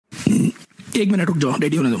एक मिनट रुक जाओ,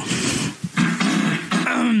 रेडी होने दो।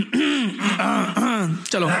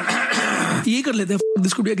 चलो ये कर लेते हैं।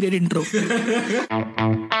 This could be a great intro.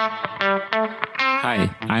 Hi,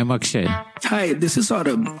 I'm Akshay. Hi, this is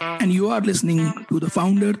Saurabh, and you are listening to the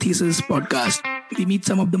Founder Thesis podcast. We meet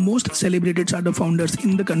some of the most celebrated startup founders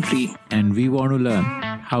in the country, And we want to learn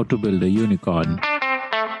how to build a unicorn.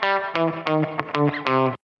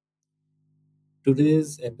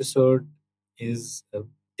 Today's episode is a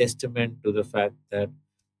testament to the fact that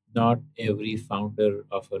not every founder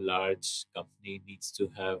of a large company needs to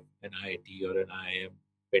have an IIT or an IIM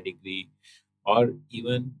pedigree, or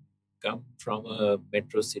even come from a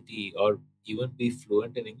metro city, or even be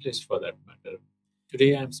fluent in English for that matter.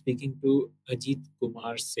 Today I'm speaking to Ajeet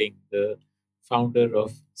Kumar Singh, the founder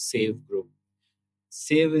of Save Group.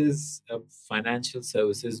 Save is a financial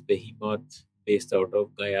services behemoth based out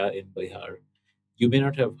of Gaya in Bihar. You may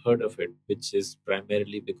not have heard of it, which is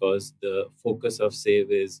primarily because the focus of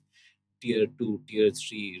Save is tier 2, tier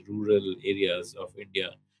 3 rural areas of India.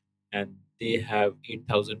 And they have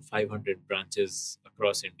 8,500 branches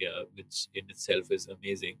across India, which in itself is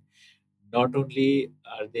amazing. Not only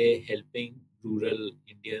are they helping rural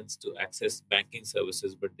Indians to access banking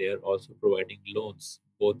services, but they are also providing loans,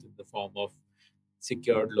 both in the form of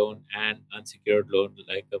secured loan and unsecured loan,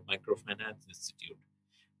 like a microfinance institute.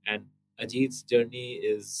 And Ajeet's journey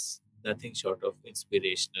is nothing short of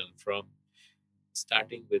inspirational, from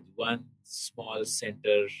starting with one small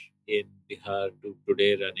center in Bihar to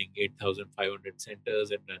today running 8,500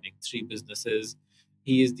 centers and running 3 businesses.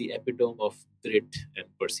 He is the epitome of grit and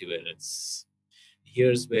perseverance.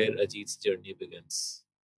 Here's where Ajeet's journey begins.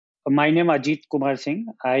 My name is Ajeet Kumar Singh.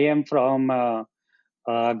 I am from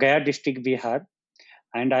Gaya district, Bihar,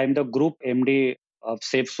 and I am the group MD of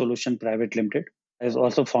Safe Solutions Pvt Ltd. as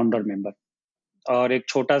also founder member. और एक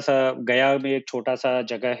छोटा सा गया में एक छोटा सा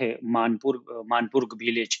जगह है मानपुर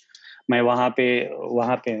विलेज, मैं वहाँ पे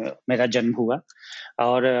मेरा जन्म हुआ।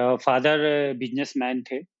 और फादर बिजनेसमैन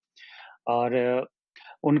थे और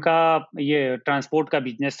उनका ये ट्रांसपोर्ट का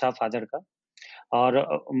बिजनेस था फादर का,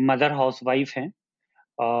 और मदर हाउसवाइफ हैं।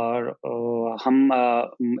 और हम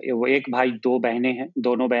एक भाई 2 बहनें हैं,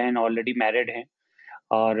 दोनों बहन ऑलरेडी मैरिड हैं।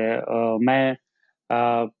 और मैं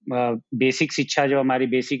बेसिक शिक्षा जो हमारी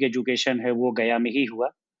बेसिक एजुकेशन है वो गया में ही हुआ।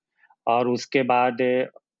 और उसके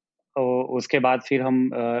बाद फिर हम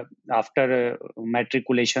आफ्टर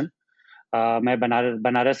मैट्रिकुलेशन मैं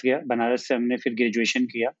बनारस गया। बनारस से हमने फिर ग्रेजुएशन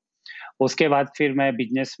किया। उसके बाद फिर मैं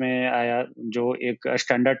बिजनेस में आया, जो एक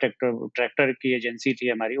स्टैंडर्ड ट्रैक्टर की एजेंसी थी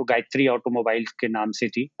हमारी, वो गायत्री ऑटोमोबाइल के नाम से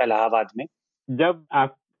थी इलाहाबाद में। जब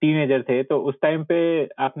आप टीनेजर थे तो उस टाइम पे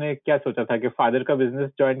आपने क्या सोचा था कि फादर का बिजनेस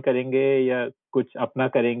ज्वाइन करेंगे या कुछ अपना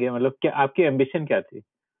करेंगे? मतलब क्या आपकी एम्बिशन क्या थी?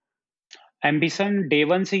 एम्बिशन डे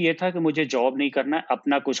 1 से ये था कि मुझे जॉब नहीं करना है,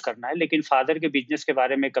 अपना कुछ करना है। लेकिन फादर के बिजनेस के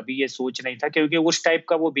बारे में कभी ये सोच नहीं था, क्योंकि उस टाइप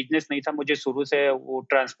का वो बिजनेस नहीं था। मुझे शुरू से वो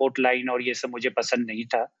ट्रांसपोर्ट लाइन और ये सब मुझे पसंद नहीं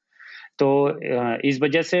था। तो इस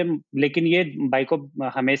वजह से, लेकिन ये भाई को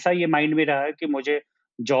हमेशा ये माइंड में रहा है कि मुझे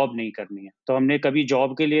जॉब नहीं करनी है। तो हमने कभी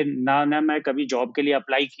जॉब के लिए ना मैं कभी जॉब के लिए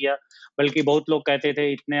अप्लाई किया, बल्कि बहुत लोग कहते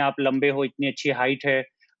थे इतने आप लंबे हो, इतनी अच्छी हाइट है,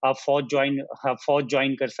 आप फौज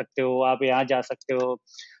ज्वाइन कर सकते हो, आप यहाँ जा सकते हो,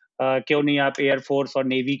 क्यों नहीं आप एयरफोर्स और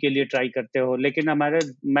नेवी के लिए ट्राई करते हो। लेकिन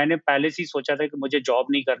मैंने पहले से ही सोचा था कि मुझे जॉब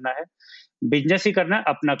नहीं करना है, बिजनेस ही करना है,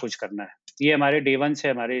 अपना कुछ करना है। ये हमारे डे 1 से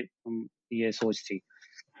हमारे ये सोच थी।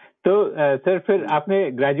 तो सर फिर आपने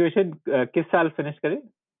ग्रेजुएशन किस साल फिनिश करी?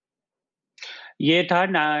 ये था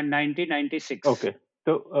 1996। ओके,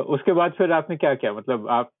 तो उसके बाद फिर आपने क्या किया? मतलब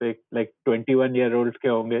आप एक 21 ईयर ओल्ड के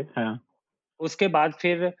होंगे। हाँ, उसके बाद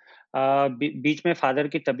फिर बीच में फादर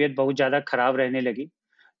की तबीयत बहुत ज्यादा खराब रहने लगी,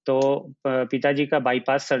 तो पिताजी का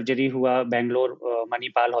बाईपास सर्जरी हुआ बेंगलोर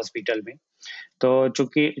मणिपाल हॉस्पिटल में। तो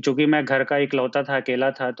चूंकि मैं घर का इकलौता था, अकेला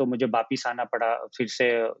था, तो मुझे वापिस आना पड़ा फिर से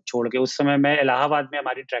छोड़ के। उस समय मैं इलाहाबाद में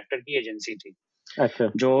हमारी ट्रैक्टर की एजेंसी थी, अच्छा,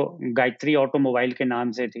 जो गायत्री ऑटोमोबाइल के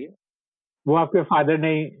नाम से थी। वो आपके फादर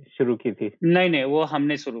ने शुरू की थी? नहीं, वो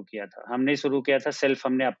हमने शुरू किया था सेल्फ,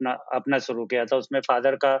 हमने अपना शुरू किया था। उसमें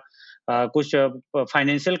फादर का कुछ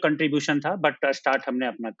फाइनेंशियल कंट्रीब्यूशन था, बट स्टार्ट हमने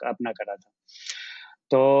अपना करा था।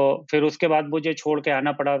 तो फिर उसके बाद मुझे छोड़ के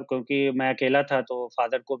आना पड़ा, क्योंकि मैं अकेला था, तो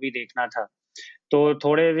फादर को भी देखना था। तो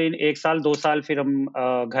थोड़े दिन 1 साल 2 साल फिर हम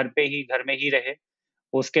घर में ही रहे।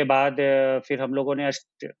 उसके बाद फिर हम लोगों ने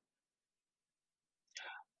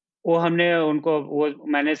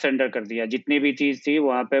मैंने सरेंडर कर दिया, जितनी भी चीज थी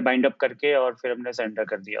वहाँ पे बाइंड अप करके, और फिर हमने सरेंडर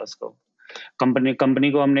कर दिया उसको।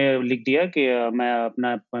 कंपनी को हमने लिख दिया कि मैं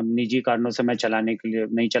अपना निजी कारणों से मैं चलाने के लिए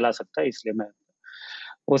नहीं चला सकता, इसलिए मैं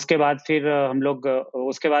उसके बाद फिर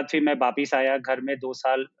उसके बाद फिर मैं वापिस आया घर में 2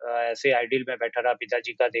 साल ऐसे आइडियल में बैठा रहा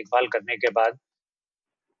पिताजी का देखभाल करने के बाद।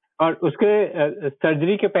 और उसके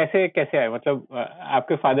सर्जरी के पैसे कैसे आए? मतलब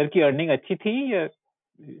आपके फादर की अर्निंग अच्छी थी या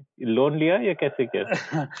लोन लिया या कैसे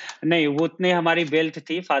किया? नहीं, वो उतने हमारी वेल्थ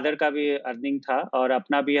थी, फादर का भी अर्निंग था और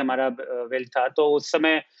अपना भी हमारा वेल्थ था, तो उस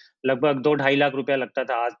समय लगभग 2-2.5 लाख रुपया लगता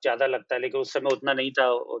था। आज ज़्यादा लगता है, लेकिन उस समय उतना नहीं था।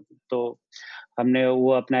 तो हमने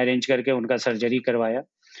वो अपना अरेंज करके उनका सर्जरी करवाया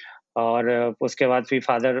और उसके बाद फिर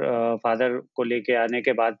फादर को लेके आने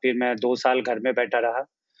के बाद फिर मैं 2 साल घर में बैठा रहा।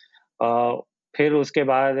 फिर उसके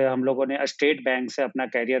बाद हम लोगों ने स्टेट बैंक से अपना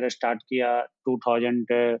करियर स्टार्ट किया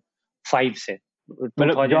 2005 से।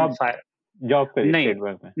 मतलब जॉब 2005 जॉब करी नहीं, स्टेट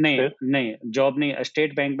बैंक में? नहीं, फिर? नहीं, जॉब नहीं,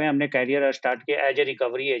 स्टेट बैंक में हमने करियर स्टार्ट किया as a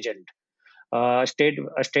recovery agent.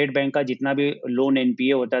 State Bank का जितना भी लोन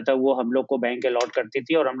एनपीए होता था, वो हम लोग को बैंक अलॉट करती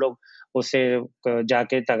थी और हम लोग उससे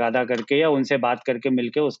जाके तगादा करके या उनसे बात करके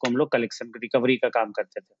मिलके उसको हम लोग कलेक्शन रिकवरी का काम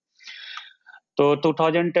करते थे। तो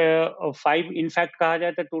 2005 इनफैक्ट कहा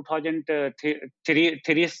जाए तो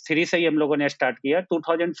 2003 से ही हम लोगों ने स्टार्ट किया।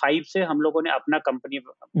 2005 से हम लोगों ने अपना कंपनी।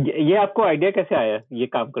 ये आपको आइडिया कैसे आया ये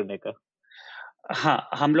काम करने का? हाँ,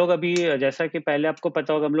 हम लोग अभी जैसा कि पहले आपको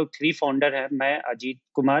पता होगा हम लोग 3 फाउंडर हैं, मैं, अजीत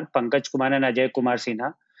कुमार, पंकज कुमार एंड अजय कुमार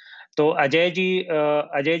सिन्हा। तो अजय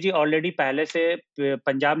जी ऑलरेडी पहले से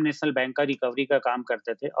पंजाब नेशनल बैंक का रिकवरी का काम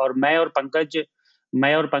करते थे और मैं और पंकज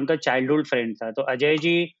चाइल्डहुड फ्रेंड था। तो अजय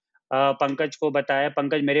जी पंकज को बताया,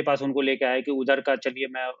 पंकज मेरे पास उनको लेके आया कि उधर का चलिए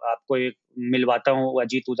मैं आपको एक मिलवाता हूँ,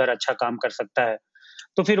 अजीत उधर अच्छा काम कर सकता है।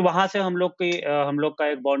 तो फिर वहां से हम लोग का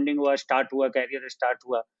एक बॉन्डिंग हुआ, स्टार्ट हुआ, कैरियर स्टार्ट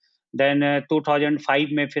हुआ। देन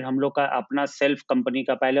 2005 में फिर हम लोग का अपना सेल्फ कंपनी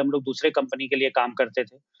का, पहले हम लोग दूसरे कंपनी के लिए काम करते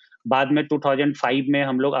थे। बाद में 2005 में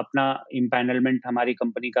हम लोग अपना इम्पैनलमेंट, हमारी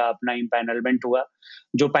कंपनी का अपना इम्पैनलमेंट हुआ।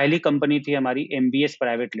 जो पहली कंपनी थी हमारी एमबीएस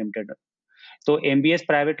प्राइवेट लिमिटेड। तो MBS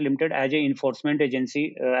private limited as a enforcement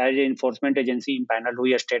agency empanel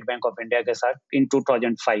हुई स्टेट बैंक ऑफ इंडिया के साथ इन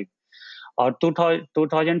 2005। और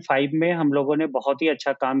 2005 में हम लोगों ने बहुत ही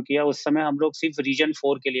अच्छा काम किया। उस समय हम लोग सिर्फ रीजन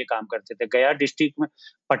 4 के लिए काम करते थे। गया डिस्ट्रिक्ट में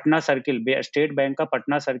पटना सर्किल, स्टेट बैंक का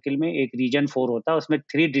पटना सर्किल में एक रीजन 4 होता है, उसमें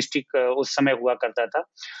 3 डिस्ट्रिक्ट उस समय हुआ करता था।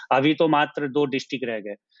 अभी तो मात्र 2 डिस्ट्रिक्ट रह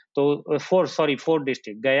गए। तो 4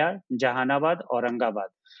 डिस्ट्रिक्ट, गया, जहानाबाद, औरंगाबाद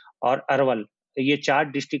और अरवल, ये 4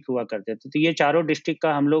 डिस्ट्रिक्ट हुआ करते थे। तो ये चारों डिस्ट्रिक्ट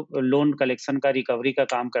का हम लोग लोन कलेक्शन का, रिकवरी का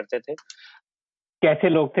काम करते थे। कैसे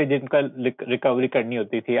लोग थे जिनका रिकवरी करनी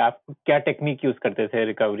होती थी? आप क्या टेक्निक यूज करते थे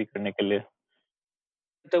रिकवरी करने के लिए?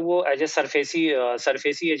 तो वो एज ए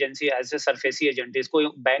सरफेसी एजेंट, इसको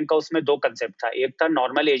बैंक का उसमें 2 कंसेप्ट था। एक था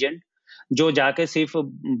नॉर्मल एजेंट, जो जाके सिर्फ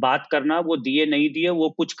बात करना, वो दिए नहीं दिए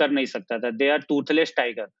वो कुछ कर नहीं सकता था। They are Toothless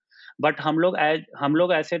tiger. But हम लोग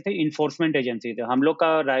ऐसे थे, इन्फोर्समेंट एजेंसी थे। हम लोग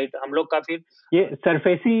का फिर ये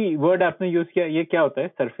सरफेसी वर्ड आपने यूज किया, ये क्या होता है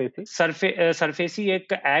सरफेसी? सरफेसी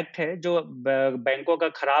एक एक्ट है जो बैंकों का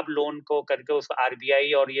खराब लोन को करके उसको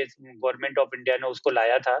आरबीआई और ये गवर्नमेंट ऑफ इंडिया ने उसको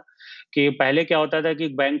लाया था। कि पहले क्या होता था कि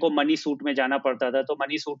बैंक को मनी सूट में जाना पड़ता था, तो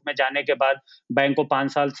मनी सूट में जाने के बाद बैंक को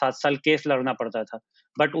 5 साल 7 साल केस लड़ना पड़ता था।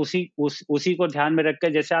 बट उसी को ध्यान में रख के,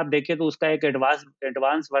 जैसे आप देखें तो उसका एक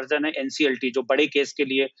एडवांस वर्जन है एनसीएलटी, जो बड़े केस के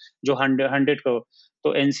लिए, जो 100 करोड़।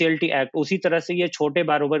 तो एनसीएलटी एक्ट, उसी तरह से ये छोटे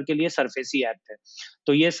बारोबर के लिए सरफेसी एक्ट है।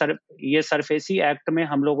 तो ये सरफेसी एक्ट में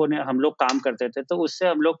हम लोग काम करते थे। तो उससे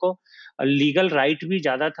हम लोग को लीगल राइट भी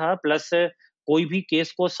ज्यादा था, प्लस कोई भी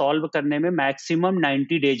केस को सॉल्व करने में मैक्सिमम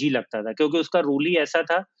 90 डेज ही लगता था, क्योंकि उसका रूल ही ऐसा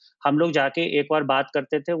था। हम लोग जाके एक बार बात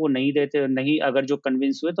करते थे, वो नहीं देते, नहीं अगर जो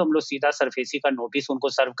कन्विंस हुए तो हम लोग सीधा सरफेसी का नोटिस उनको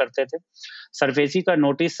सर्व करते थे। सरफेसी का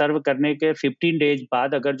नोटिस सर्व करने के 15 डेज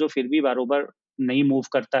बाद अगर जो फिर भी बारोबर नहीं मूव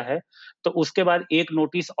करता है, तो उसके बाद एक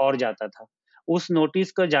नोटिस और जाता था। उस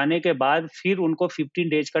नोटिस को जाने के बाद फिर उनको 15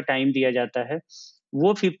 डेज का टाइम दिया जाता है।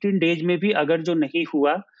 वो 15 डेज में भी अगर जो नहीं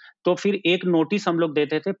हुआ, तो फिर एक नोटिस हम लोग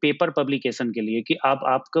देते थे पेपर पब्लिकेशन के लिए, कि आप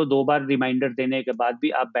आपको 2 बार रिमाइंडर देने के बाद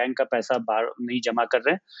भी आप बैंक का पैसा बाहर नहीं जमा कर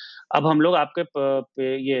रहे हैं। अब हम लोग आपके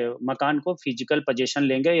ये मकान को फिजिकल पोजीशन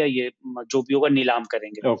लेंगे, या ये जो भी होगा नीलाम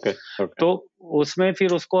करेंगे। ओके। तो उसमें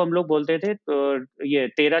फिर उसको हम लोग बोलते थे, ये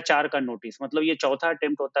 13/4 का नोटिस, मतलब ये चौथा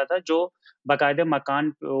अटेम्प्ट होता था, जो बाकायदे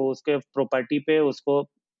मकान उसके प्रॉपर्टी पे उसको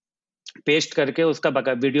पेस्ट करके उसका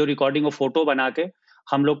वीडियो रिकॉर्डिंग और फोटो बना के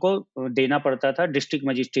हम लोग को देना पड़ता था डिस्ट्रिक्ट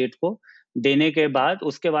मजिस्ट्रेट को। देने के बाद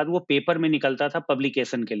उसके बाद वो पेपर में निकलता था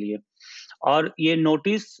पब्लिकेशन के लिए। और ये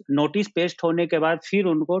नोटिस पेस्ट होने के बाद फिर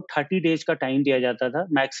उनको 30 डेज का टाइम दिया जाता था,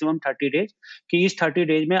 मैक्सिमम 30 डेज, कि इस 30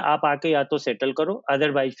 डेज में आप आके या तो सेटल करो,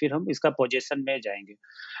 अदरवाइज फिर हम इसका पोजेशन में जाएंगे।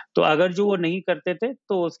 तो अगर जो वो नहीं करते थे,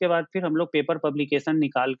 तो उसके बाद फिर हम लोग पेपर पब्लिकेशन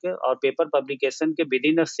निकाल के, और पेपर पब्लिकेशन के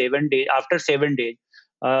within 7 days, after 7 days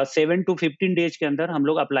 7 to 15 days के अंदर हम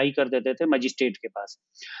लोग अप्लाई कर देते थे मजिस्ट्रेट के पास।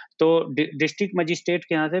 तो डिस्ट्रिक्ट मजिस्ट्रेट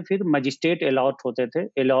के यहाँ से फिर मजिस्ट्रेट अलॉट होते थे,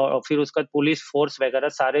 फिर उसका पुलिस फोर्स वगैरह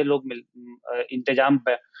सारे लोग इंतजाम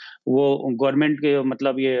वो गवर्नमेंट के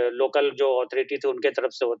मतलब ये लोकल जो अथॉरिटी थे उनके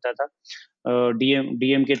तरफ से होता था,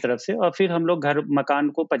 डीएम की तरफ से। और फिर हम लोग घर मकान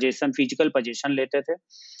को फिजिकल पोजीशन लेते थे।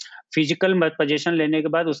 फिजिकल पोजीशन लेने के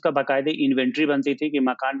बाद उसका बाकायदे इन्वेंट्री बनती थी कि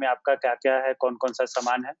मकान में आपका क्या क्या है, कौन कौन सा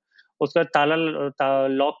सामान है। उसका ताला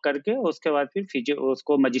लॉक करके उसके बाद फिर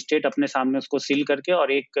उसको मजिस्ट्रेट अपने सामने उसको सील करके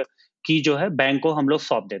और एक की जो है बैंक को हम लोग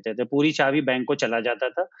सौंप देते थे। पूरी चाबी बैंक को चला जाता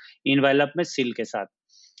था इनवेलप में सील के साथ।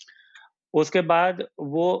 उसके बाद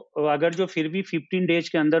वो अगर जो फिर भी 15 डेज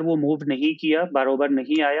के अंदर वो मूव नहीं किया, बरोबर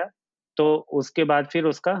नहीं आया, तो उसके बाद फिर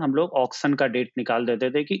उसका हम लोग ऑक्शन का डेट निकाल देते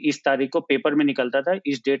थे कि इस तारीख को पेपर में निकलता था,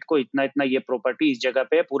 इस डेट को इतना इतना ये प्रॉपर्टी इस जगह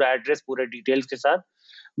पे, पूरा एड्रेस पूरे डिटेल्स के साथ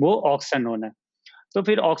वो ऑक्शन होना है। तो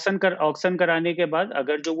फिर ऑक्शन कराने के बाद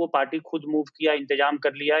अगर जो वो पार्टी खुद मूव किया, इंतजाम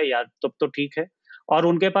कर लिया या तब तो ठीक है। और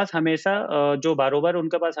उनके पास हमेशा जो बारोबार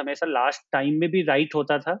उनके पास हमेशा लास्ट टाइम में भी राइट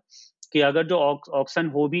होता था कि अगर जो ऑक्शन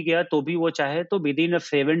हो भी गया तो भी वो चाहे तो विद इन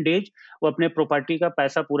 7 डेज वो अपने प्रॉपर्टी का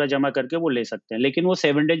पैसा पूरा जमा करके वो ले सकते हैं, लेकिन वो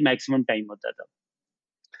 7 डेज मैक्सिमम टाइम होता था।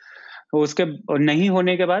 उसके नहीं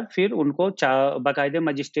होने के बाद फिर उनको बाकायदे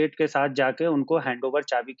मजिस्ट्रेट के साथ जाके उनको हैंडओवर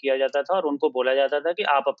चाबी किया जाता था और उनको बोला जाता था कि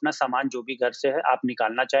आप अपना सामान जो भी घर से है आप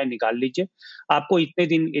निकालना चाहे निकाल लीजिए, आपको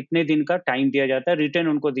इतने दिन का टाइम दिया जाता है, रिटर्न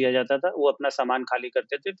उनको दिया जाता था। वो अपना सामान खाली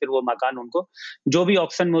करते थे, फिर वो मकान उनको जो भी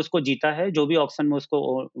ऑक्शन में उसको जीता है, जो भी ऑक्शन में उसको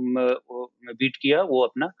बीट किया, वो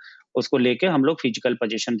अपना उसको लेके हम लोग फिजिकल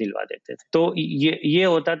पोजीशन दिलवा देते थे। तो ये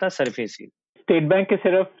होता था सरफेसी। स्टेट बैंक के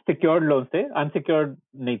सिर्फ सिक्योर्ड लोन थे, अनसिक्योर्ड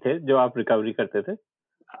नहीं थे जो आप रिकवरी करते थे?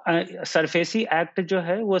 सरफेसी एक्ट जो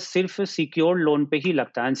है वो सिर्फ सिक्योर्ड लोन पे ही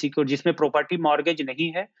लगता है, अनसिक्योर्ड जिसमें प्रॉपर्टी मॉर्गेज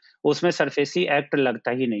नहीं है उसमें सरफेसी एक्ट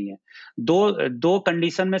लगता ही नहीं है। दो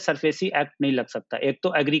कंडीशन में सरफेसी एक्ट नहीं लग सकता, एक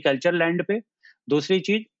तो एग्रीकल्चर लैंड पे, दूसरी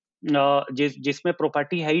चीज जिसमें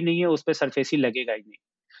प्रॉपर्टी है ही नहीं है उस पे सरफेसी लगेगा ही नहीं।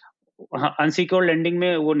 हाँ, अनसिक्योर्ड लेंडिंग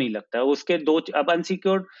में वो नहीं लगता है। उसके अब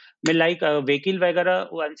अनसिक्योर्ड में लाइक व्हीकल वगैरह,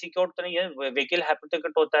 वो अनसिक्योर्ड तो नहीं है, व्हीकल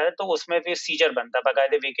हाइपोथेकेट होता है तो उसमें फिर सीजर बनता है,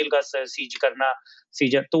 बाकायदे व्हीकल का सीज करना,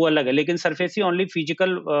 सीजर तो वो अलग है। लेकिन सरफेसी ओनली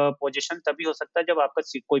फिजिकल पोजीशन तभी हो सकता है जब आपका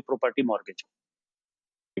कोई प्रॉपर्टी मॉर्गेज हो।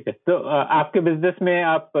 ठीक है, तो आपके बिजनेस में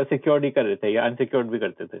आप सिक्योर्ड ही कर रहे थे या अनसिक्योर्ड भी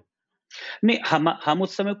करते थे? नहीं, हम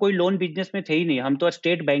उस समय कोई लोन बिजनेस में थे ही नहीं, हम तो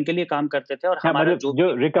स्टेट बैंक के लिए काम करते थे। और हमारा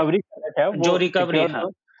जो रिकवरी कर रहा था वो रिकवरी, हाँ,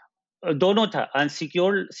 दोनों था,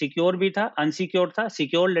 सिक्योर भी था, अनसिक्योर था।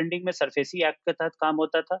 सिक्योर लेंडिंग में सरफेसी एक्ट के तहत काम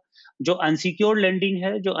होता था। जो अनसिक्योर लेंडिंग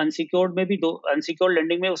है, जो अनसिक्योर्ड में भी अनसिक्योर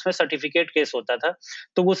लेंडिंग में उसमें सर्टिफिकेट केस होता था,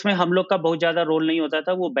 तो उसमें हम लोग का बहुत ज्यादा रोल नहीं होता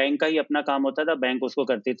था, वो बैंक का ही अपना काम होता था, बैंक उसको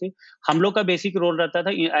करती थी। हम लोग का बेसिक रोल रहता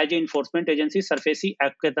था as a enforcement agency, SARFAESI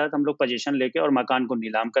act के तहत हम लोग पोजीशन लेके और मकान को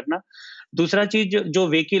नीलाम करना। दूसरा चीज जो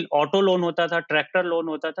व्हीकल ऑटो लोन होता था, ट्रैक्टर लोन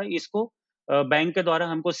होता था, इसको बैंक के द्वारा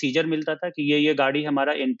हमको सीजर मिलता था कि ये गाड़ी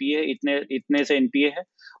हमारा एनपीए इतने से एनपीए है।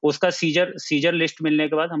 उसका सीजर लिस्ट मिलने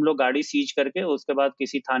के बाद हम लोग गाड़ी सीज करके उसके बाद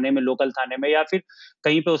किसी थाने में, लोकल थाने में या फिर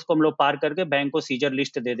कहीं पे उसको हम लोग पार करके बैंक को सीजर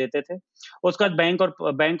लिस्ट दे देते थे। उसके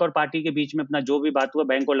बाद बैंक और पार्टी के बीच में अपना जो भी बात हुआ,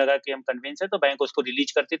 बैंक को लगा कि हम कन्विंस है तो बैंक उसको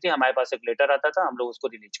रिलीज करती थी। हमारे पास एक लेटर आता था, हम लोग उसको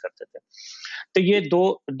रिलीज करते थे। तो ये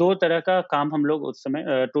दो तरह का काम हम लोग उस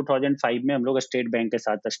समय 2005 में हम लोग स्टेट बैंक के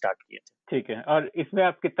साथ स्टार्ट किए थे। ठीक है, और इसमें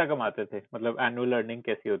आप कितना कमाते थे, मतलब एनुअल अर्निंग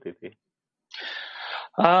कैसी होती थी?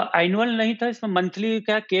 एनुअल नहीं था, इसमें मंथली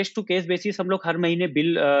का केस टू केस बेसिस हम लोग हर महीने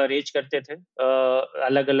बिल रेज करते थे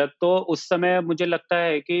अलग अलग। तो उस समय मुझे लगता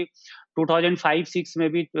है कि 2005-6 में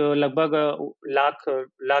भी लगभग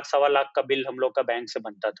लाख सवा लाख का बिल हम लोग का बैंक से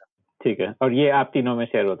बनता था। ठीक है, और ये आप तीनों में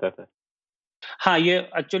शेयर होता था? हाँ, ये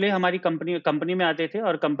एक्चुअली हमारी कंपनी में आते थे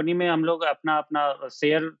और कंपनी में हम लोग अपना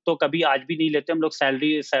शेयर तो कभी आज भी नहीं लेते। हम लोग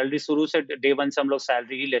सैलरी शुरू से डे वन से हम लोग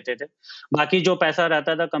सैलरी ही लेते थे। बाकी जो पैसा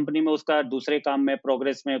रहता था कंपनी में उसका दूसरे काम में,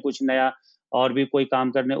 प्रोग्रेस में, कुछ नया और भी कोई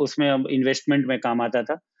काम करने, उसमें इन्वेस्टमेंट में काम आता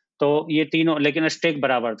था। तो ये तीनों, लेकिन स्टेक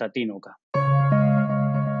बराबर था तीनों का।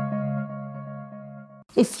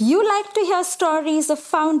 If you like to hear stories of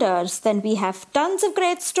founders, then we have tons of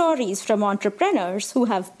great stories from entrepreneurs who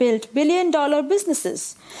have built billion-dollar businesses.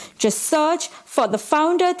 Just search for the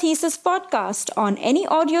Founder Thesis podcast on any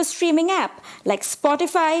audio streaming app like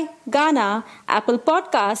Spotify, Gaana, Apple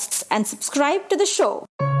Podcasts, and subscribe to the show.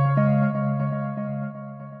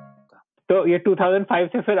 तो ये 2005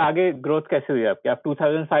 से फिर आगे growth कैसे हुई आपकी? आप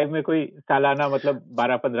 2005 में कोई सालाना मतलब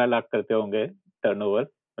 12-15 लाख करते होंगे टर्नओवर,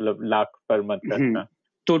 मतलब लाख पर मंथ का?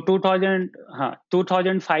 तो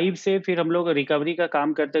 2005 से फिर हम लोग रिकवरी का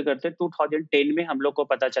काम करते करते 2010 में हम लोग को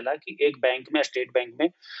पता चला कि एक बैंक में, स्टेट बैंक में,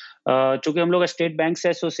 चूंकि हम लोग स्टेट बैंक से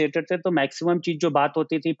एसोसिएटेड थे तो मैक्सिमम चीज जो बात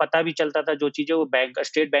होती थी, पता भी चलता था जो चीजें, वो बैंक,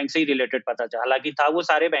 स्टेट बैंक से ही रिलेटेड पता चला। हालांकि था वो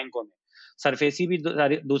सारे बैंकों में, सरफेसी भी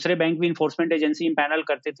दूसरे बैंक भी इन्फोर्समेंट एजेंसी पैनल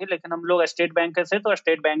करते थे, लेकिन हम लोग स्टेट बैंक से तो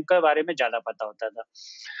स्टेट बैंक के बारे में ज्यादा पता होता था।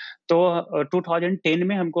 तो 2010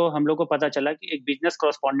 में हम लोग को पता चला कि एक बिजनेस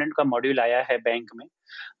कॉरेस्पॉन्डेंट का मॉड्यूल आया है बैंक में,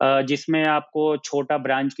 जिसमें आपको छोटा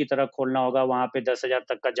ब्रांच की तरह खोलना होगा, वहां पे 10,000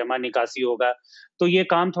 तक का जमा निकासी होगा। तो ये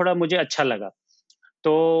काम थोड़ा मुझे अच्छा लगा।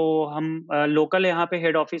 तो हम लोकल, यहाँ पे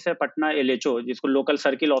हेड ऑफिस है पटना LHO, जिसको लोकल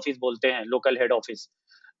सर्किल ऑफिस बोलते हैं, लोकल हेड ऑफिस।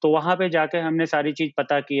 तो वहां पे जाके हमने सारी चीज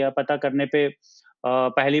पता किया। पता करने पे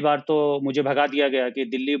पहली बार तो मुझे भगा दिया गया कि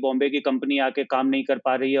दिल्ली बॉम्बे की कंपनी आके काम नहीं कर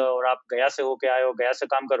पा रही है और आप गया से होके आए हो, गया से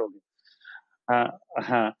काम करोगे।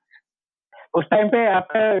 हाँ, उस टाइम पे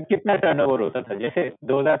आपका कितना टर्नओवर होता था? जैसे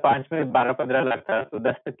 2005 में 12-15 लाख था, तो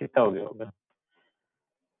 10 तक कितना हो गया होगा?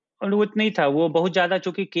 और वो नहीं था, वो बहुत ज्यादा,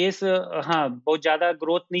 चूंकि केस, हाँ, बहुत ज्यादा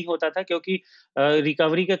ग्रोथ नहीं होता था, क्योंकि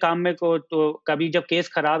रिकवरी के काम में को तो कभी जब केस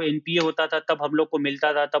खराब NPA होता था तब हम लोग को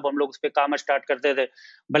मिलता था, तब हम लोग उस पर काम स्टार्ट करते थे।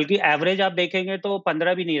 बल्कि एवरेज आप देखेंगे तो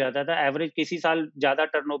 15 भी नहीं रहता था एवरेज। किसी साल ज्यादा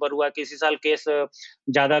टर्नओवर हुआ, किसी साल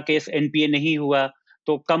ज्यादा केस NPA नहीं हुआ,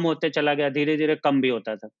 तो कम होते चला गया, धीरे धीरे कम भी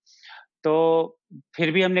होता था। तो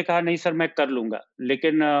फिर भी हमने कहा नहीं सर मैं कर लूंगा,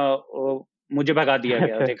 लेकिन मुझे भगा दिया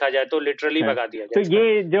गया। देखा जाए तो लिटरली भगा दिया तो गया।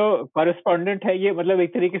 ये जो कॉरेस्पॉन्डेंट है, ये मतलब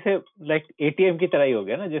एक तरीके से लाइक ATM की तरह ही हो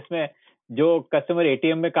गया ना, जिसमें जो कस्टमर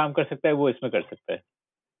ATM में काम कर सकता है वो इसमें कर सकता है।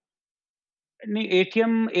 नहीं,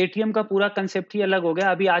 एटीएम का पूरा कंसेप्ट ही अलग हो गया।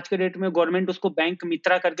 अभी आज के डेट में गवर्नमेंट उसको बैंक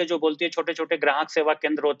मित्रा करके जो बोलती है, छोटे छोटे ग्राहक सेवा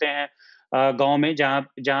केंद्र होते हैं गांव में, जहाँ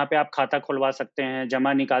जहाँ पे आप खाता खुलवा सकते हैं,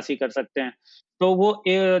 जमा निकासी कर सकते हैं। तो वो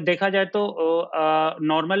देखा जाए तो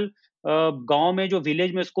नॉर्मल गांव में, जो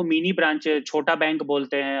विलेज में, उसको मिनी ब्रांच, छोटा बैंक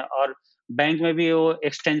बोलते हैं। और बैंक में भी वो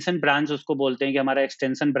एक्सटेंशन ब्रांच उसको बोलते हैं कि हमारा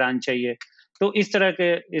एक्सटेंशन ब्रांच चाहिए। तो इस तरह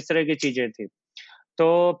की चीजें थी। तो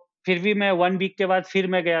फिर भी मैं 1 वीक के बाद फिर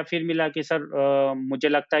मैं गया, फिर मिला कि सर मुझे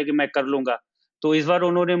लगता है कि मैं कर लूंगा। तो इस बार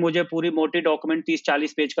उन्होंने मुझे पूरी मोटी डॉक्यूमेंट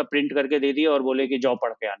 30-40 पेज का प्रिंट करके दे दिया और बोले कि जाओ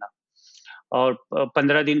पढ़ के आना, और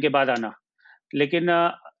 15 दिन के बाद आना। लेकिन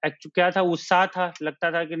क्या था, उत्साह था,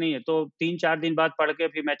 लगता था कि नहीं है। तो 3-4 दिन बाद पढ़ के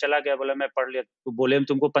फिर मैं चला गया, बोला मैं पढ़ लिया। तो बोले हम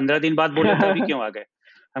तुमको 15 दिन बाद बोले थे, अभी क्यों आ गए?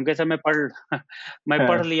 हम कैसे, मैं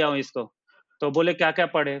पढ़ लिया हूँ इसको। तो बोले क्या क्या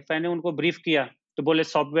पढ़े? मैंने उनको ब्रीफ किया। तो बोले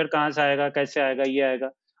सॉफ्टवेयर कहाँ से आएगा, कैसे आएगा, ये आएगा,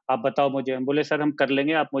 आप बताओ मुझे। हम बोले सर हम कर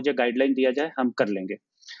लेंगे, आप मुझे गाइडलाइन दिया जाए, हम कर लेंगे।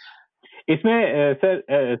 इसमें सर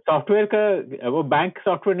सॉफ्टवेयर का वो बैंक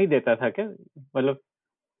सॉफ्टवेयर नहीं देता था क्या? मतलब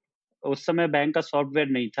उस समय बैंक का सॉफ्टवेयर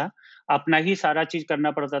नहीं था, अपना ही सारा चीज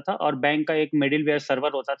करना पड़ता था। और बैंक का एक मिडिलवेयर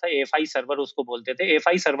सर्वर होता था, FI सर्वर उसको बोलते थे।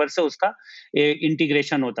 FI सर्वर से उसका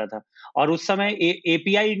इंटीग्रेशन होता था। और उस समय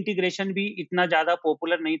API इंटीग्रेशन भी इतना ज्यादा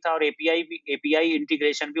पॉपुलर नहीं था, और API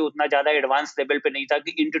इंटीग्रेशन भी उतना ज्यादा एडवांस लेवल पे नहीं था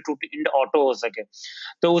कि इंड टू इंड ऑटो हो सके।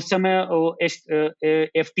 तो उस समय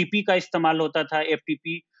FTP का इस्तेमाल होता था,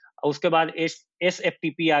 FTP। उसके बाद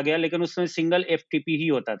SFTP आ गया, लेकिन उसमें सिंगल FTP ही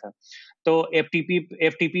होता था। तो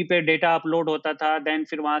FTP पे डेटा अपलोड होता था, देन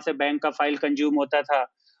फिर वहां से बैंक का फाइल कंज्यूम होता था।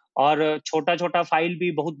 और छोटा छोटा फाइल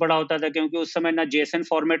भी बहुत बड़ा होता था, क्योंकि उस समय ना JSON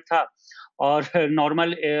फॉर्मेट था, और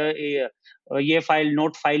नॉर्मल ये फाइल,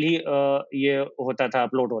 नोट फाइल ही ये होता था,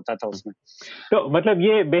 अपलोड होता था उसमें। तो मतलब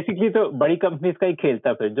ये बेसिकली तो बड़ी कंपनीज का ही खेल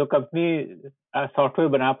था। फिर जो कंपनी सॉफ्टवेयर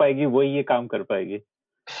बना पाएगी वही ये काम कर पाएगी।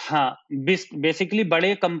 हाँ, बेसिकली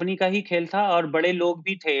बड़े कंपनी का ही खेल था, और बड़े लोग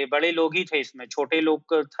ही थे इसमें, छोटे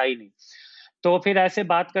लोग था ही नहीं। तो फिर ऐसे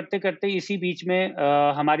बात करते करते इसी बीच में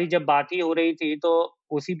हमारी जब बात ही हो रही थी, तो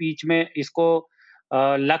उसी बीच में इसको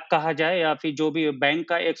लक कहा जाए या फिर जो भी, बैंक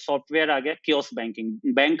का एक सॉफ्टवेयर आ गया, कियोस्क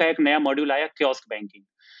बैंकिंग। बैंक का एक नया मॉड्यूल आया, कियोस्क बैंकिंग।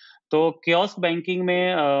 तो कियोस्क बैंकिंग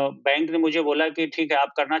में बैंक ने मुझे बोला कि ठीक है,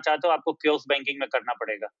 आप करना चाहते हो, आपको कियोस्क बैंकिंग में करना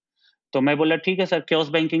पड़ेगा। तो मैं बोला ठीक है सर,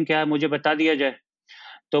 कियोस्क बैंकिंग क्या है मुझे बता दिया जाए।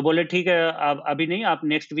 तो बोले ठीक है, आप अभी नहीं, आप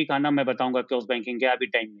नेक्स्ट वीक आना, मैं बताऊंगा कियोस्क बैंकिंग क्या, अभी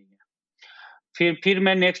टाइम नहीं है। फिर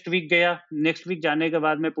मैं नेक्स्ट वीक गया। नेक्स्ट वीक जाने के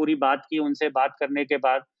बाद मैं पूरी बात की उनसे। बात करने के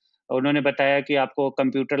बाद उन्होंने बताया कि आपको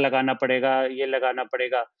कंप्यूटर लगाना पड़ेगा, ये लगाना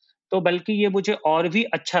पड़ेगा। तो बल्कि ये मुझे और भी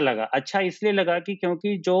अच्छा लगा। अच्छा इसलिए लगा कि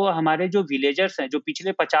क्योंकि जो हमारे जो विलेजर्स हैं, जो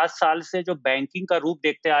पिछले 50 साल से जो बैंकिंग का रूप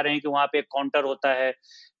देखते आ रहे हैं कि वहाँ पे एक काउंटर होता है,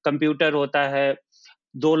 कंप्यूटर होता है,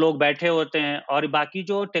 2 लोग बैठे होते हैं, और बाकी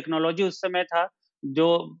जो टेक्नोलॉजी उस समय था,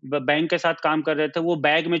 जो बैंक के साथ काम कर रहे थे, वो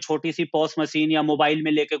बैग में छोटी सी पॉस मशीन या मोबाइल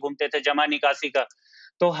में लेके घूमते थे, जमा निकासी का।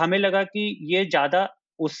 तो हमें लगा कि ये ज्यादा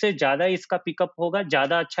उससे ज्यादा इसका पिकअप होगा,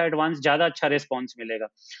 ज्यादा अच्छा एडवांस, ज्यादा अच्छा रिस्पॉन्स मिलेगा।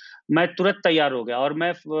 मैं तुरंत तैयार हो गया और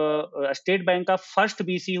मैं स्टेट बैंक का फर्स्ट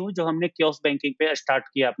बीसी हूँ जो हमने कियोस्क बैंकिंग पे स्टार्ट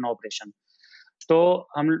किया अपना ऑपरेशन। तो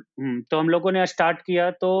हम लोगों ने स्टार्ट किया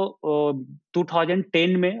तो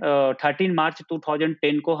 2010 में 13 मार्च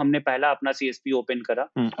 2010 को हमने पहला अपना सीएसपी ओपन करा।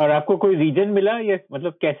 और आपको कोई रीजन मिला या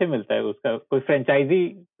मतलब कैसे मिलता है उसका कोई फ्रेंचाइजी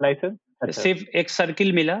लाइसेंस? अच्छा। सिर्फ एक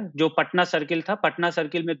सर्किल मिला जो पटना सर्किल था। पटना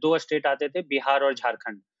सर्किल में 2 स्टेट आते थे, बिहार और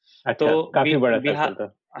झारखंड। अच्छा, काफी बड़ा सर्कल बिहार,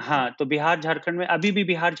 था। हाँ, तो बिहार झारखंड में अभी भी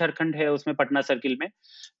बिहार झारखंड है उसमें पटना सर्किल में।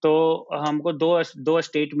 तो हमको दो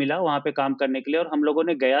स्टेट मिला वहां पे काम करने के लिए और हम लोगों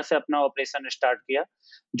ने गया से अपना ऑपरेशन स्टार्ट किया।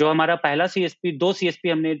 जो हमारा पहला सीएसपी, 2 सीएसपी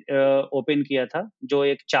हमने ओपन किया था, जो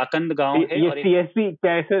एक चाकंद गांव है ये और एक सीएसपी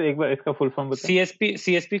क्या है सर, एक बार इसका फुल फॉर्म बताएं।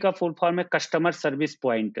 सीएसपी का फुल फॉर्म है कस्टमर सर्विस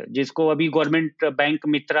पॉइंट, जिसको अभी गवर्नमेंट बैंक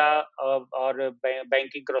मित्रा और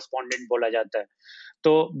बैंकिंग करस्पॉन्डेंट बोला जाता है।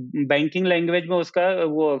 तो बैंकिंग लैंग्वेज में उसका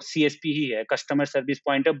वो सीएसपी ही है, कस्टमर सर्विस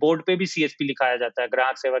पॉइंट है। बोर्ड पे भी सीएसपी लिखाया जाता है,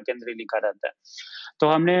 ग्राहक सेवा केंद्र लिखा रहता है। तो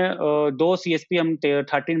हमने 2 सीएसपी हम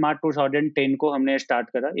 13 मार्च 2010 को हमने स्टार्ट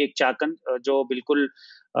करा। एक चाकंद जो बिल्कुल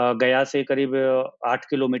गया से करीब 8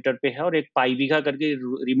 किलोमीटर पे है और एक पाईबीघा करके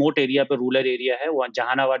रिमोट एरिया पे, रूरल एरिया है, वहाँ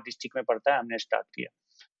जहानाबाद डिस्ट्रिक्ट में पड़ता है, हमने स्टार्ट किया।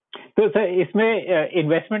 तो सर इसमें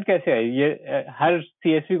इन्वेस्टमेंट कैसे है? ये हर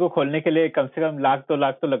सीएसपी को खोलने के लिए कम से कम लाख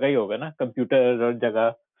तो लगा ही होगा ना, कंप्यूटर और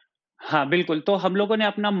जगह। हाँ, बिल्कुल। तो हम लोगों ने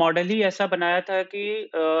अपना मॉडल ही ऐसा बनाया था कि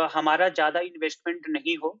हमारा ज़्यादा इन्वेस्टमेंट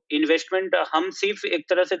नहीं हो। इन्वेस्टमेंट हम सिर्फ़ एक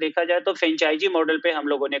तरह से देखा जाए तो फ्रेंचाइज़ी मॉडल पे हम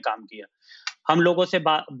लोगों ने काम किया। हम लोगों से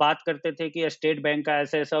बात करते थे कि स्टेट बैंक का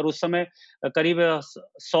ऐसा-ऐसा, और उस समय करीब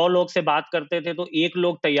 100 लोग से बात करते थे तो 1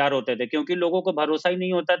 लोग तैयार होते थे, क्योंकि लोगों को भरोसा ही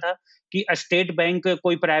नहीं होता था कि स्टेट बैंक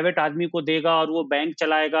कोई प्राइवेट आदमी को देगा और वो बैंक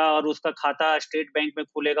चलाएगा और उसका खाता स्टेट बैंक में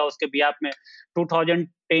खुलेगा उसके बिहाफ में।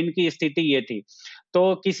 2010 की स्थिति ये थी। तो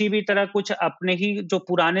किसी भी तरह कुछ अपने ही जो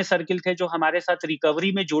पुराने सर्किल थे, जो हमारे साथ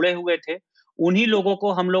रिकवरी में जुड़े हुए थे, उन्हीं लोगों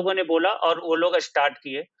को हम लोगों ने बोला और वो लोग स्टार्ट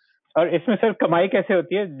किए। और इसमें सर कमाई कैसे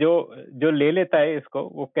होती है? जो ले लेता है इसको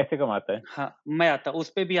वो कैसे कमाता है? हाँ, मैं उस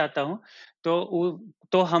पे भी आता हूँ।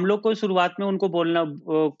 तो हम लोग को शुरुआत में उनको बोलना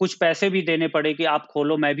कुछ पैसे भी देने पड़े कि आप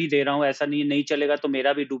खोलो, मैं भी दे रहा हूँ, ऐसा नहीं चलेगा तो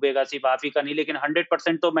मेरा भी डूबेगा, सिर्फ आप ही का नहीं, लेकिन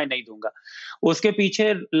 100% तो मैं नहीं दूँगा। उसके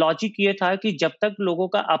पीछे लॉजिक ये था कि जब तक लोगों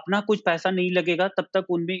का अपना कुछ पैसा नहीं लगेगा, तब तक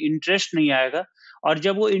उनमें इंटरेस्ट नहीं आएगा, और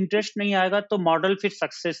जब वो इंटरेस्ट नहीं आएगा तो मॉडल फिर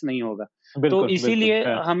सक्सेस नहीं होगा। तो बिल्कुल, बिल्कुल। इसीलिए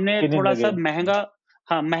हाँ, हमने किन्हीं थोड़ा-सा लगे। महँगा,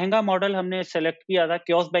 हाँ, महँगा मॉडल हमने सेलेक्ट किया था।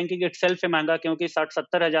 कियोस्क बैंकिंग इटसेल्फ है महँगा, क्योंकि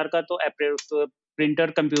 60-70 हज़ार का तो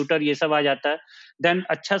प्रिंटर, कंप्यूटर ये सब आ जाता है। देन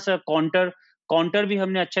अच्छा सा काउंटर भी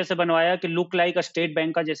हमने अच्छे से बनवाया कि लुक लाइक स्टेट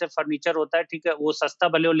बैंक का जैसे फर्नीचर होता है, ठीक है? वो सस्ता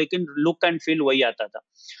भले हो लेकिन लुक एंड फील वही आता था।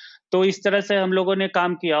 तो इस तरह से हम लोगों ने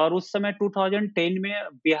काम किया और उस समय 2010 में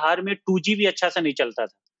बिहार में 2G भी अच्छा से नहीं चलता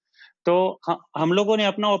था। तो हम लोगों ने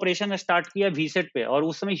अपना ऑपरेशन स्टार्ट किया वीसेट पे, और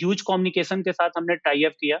उस समय ह्यूज कम्युनिकेशन के साथ हमने टाई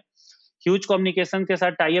अप किया। ह्यूज कम्युनिकेशन के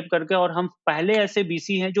साथ टाई अप करके, और हम पहले ऐसे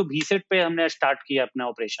बीसी हैं जो वीसेट पे हमने स्टार्ट किया अपना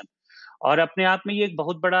ऑपरेशन। और अपने आप में ये एक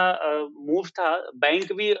बहुत बड़ा मूव था।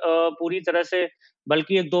 बैंक भी पूरी तरह से,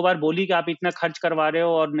 बल्कि 1-2 बार बोली कि आप इतना खर्च करवा रहे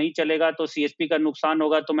हो और नहीं चलेगा तो सीएसपी का नुकसान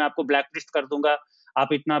होगा, तो मैं आपको ब्लैक लिस्ट कर दूँगा।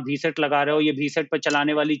 आप इतना वीसेट लगा रहे हो, ये वीसेट पे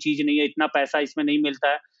चलाने वाली चीज़ नहीं है, इतना पैसा इसमें नहीं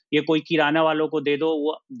मिलता है। ये कोई किराना वालों को दे दो,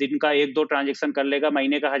 वो दिन का 1-2 ट्रांज़ैक्शन कर लेगा,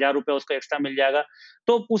 महीने का ₹1000 उसको एक्स्ट्रा मिल जाएगा।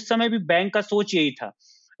 तो उस समय भी बैंक का सोच यही था।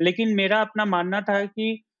 लेकिन मेरा अपना मानना था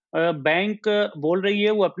कि बैंक बोल रही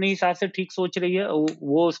है, वो अपने हिसाब से ठीक सोच रही है,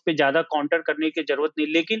 वो उस पे ज़्यादा काउंटर करने की ज़रूरत नहीं।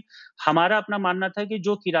 लेकिन हमारा अपना मानना था कि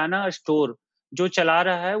जो किराना स्टोर जो चला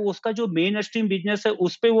रहा है, वो उसका जो मेन स्ट्रीम बिज़नेस है,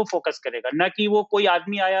 उस पे वो फ़ोकस करेगा, ना कि वो कोई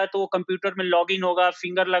आदमी आया तो वो कंप्यूटर में लॉगिन होगा,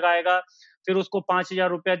 फिंगर लगाएगा, फिर उसको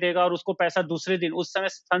 ₹5000 देगा और उसको पैसा दूसरे दिन। उस समय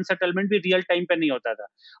फंड सेटलमेंट भी रियल टाइम पे नहीं होता था।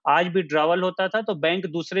 आज भी ड्रावल होता था, तो बैंक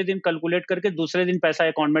दूसरे दिन कैलकुलेट करके दूसरे दिन पैसा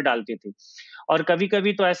अकाउंट में डालती थी। और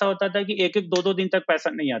कभी-कभी तो ऐसा होता था कि 1-1, 2-2 दिन तक पैसा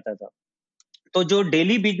नहीं आता था। तो जो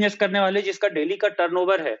डेली बिज़नेस करने वाले, जिसका डेली का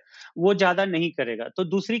टर्नओवर है, वो ज़्यादा नहीं करेगा। तो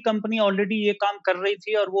दूसरी कंपनी ऑलरेडी ये काम कर रही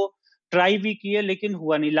थी और वो ट्राई भी किए, लेकिन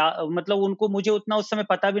हुआ नहीं। मतलब उनको, मुझे उतना उस समय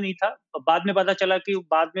पता भी नहीं था। बाद में पता चला कि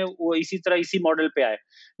बाद में वो इसी तरह इसी मॉडल पे आए।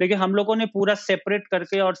 लेकिन हम लोगों ने पूरा सेपरेट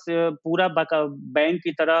करके और पूरा बैंक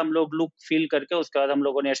की तरह हम लोग लुक फ़ील करके उसके बाद हम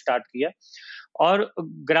लोगों ने स्टार्ट किया। और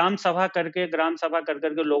ग्राम सभा कर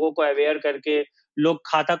के लोगों को अवेयर करके, लोग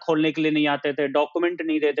खाता खोलने के लिए नहीं आते थे, डॉक्यूमेंट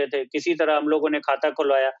नहीं देते थे, किसी तरह हम लोगों ने खाता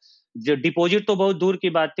खुलवाया। जो डिपॉजिट तो बहुत दूर की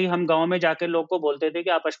बात थी, हम गाँव में जाके लोग को बोलते थे कि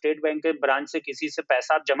आप स्टेट बैंक के ब्रांच से किसी से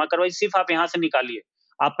पैसा आप जमा करवाइए, सिर्फ आप यहाँ से निकालिए।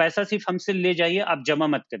 आप पैसा सिर्फ हमसे ले जाइए, आप जमा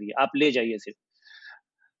मत करिए, आप ले जाइए सिर्फ।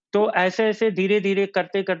 तो ऐसे-ऐसे धीरे-धीरे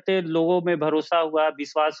करते-करते लोगों में भरोसा हुआ,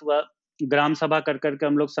 विश्वास हुआ। ग्राम सभा कर करके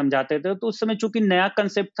हम लोग समझाते थे। तो उस समय चूंकि नया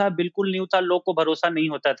कंसेप्ट था, बिल्कुल न्यू था, लोग को भरोसा नहीं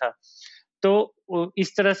होता था। तो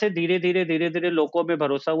इस तरह से धीरे-धीरे लोगों में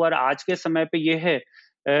भरोसा हुआ और आज के समय पे ये है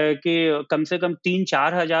कि कम से कम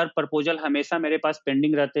 3-4 हज़ार प्रपोज़ल हमेशा मेरे पास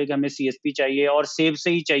पेंडिंग रहते हैं कि हमें सीएसपी चाहिए और सेब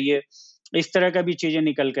से ही चाहिए। इस तरह का भी चीज़ें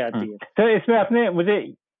निकल के आती है। तो इसमें आपने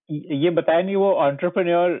मुझे ये बताया नहीं, वो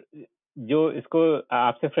एंटरप्रेन्योर जो इसको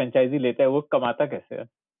आपसे फ्रेंचाइजी लेता है वो कमाता कैसे है?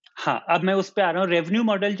 हाँ, अब मैं उस पे आ रहा हूँ। रेवेन्यू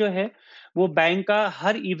मॉडल जो है, वो बैंक का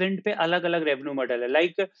हर इवेंट पे अलग-अलग रेवेन्यू मॉडल है।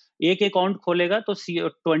 लाइक एक अकाउंट खोलेगा तो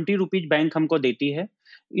 ₹20 बैंक हमको देती है।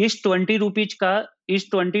 इस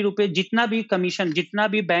 ₹20 जितना भी कमीशन, जितना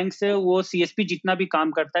भी बैंक से वो सीएसपी जितना भी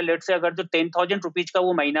काम करता है, लेट्स से अगर जो ₹10,000 का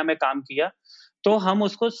वो महीना में काम किया, तो हम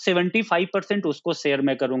उसको 75% उसको शेयर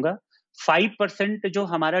में करूँगा। 5% जो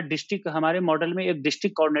हमारे मॉडल में एक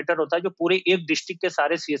डिस्ट्रिक्ट कोऑर्डिनेटर होता है, जो पूरे एक डिस्ट्रिक्ट के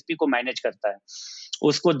सारे सीएसपी को मैनेज करता है।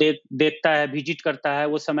 उसको देखता है, विजिट करता है,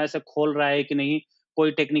 वो समय से खोल रहा है कि नहीं,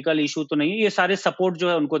 कोई टेक्निकल इश्यू तो नहीं है, ये सारे सपोर्ट जो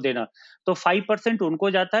है उनको देना। तो 5% उनको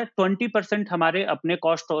जाता है, 20% हमारे अपने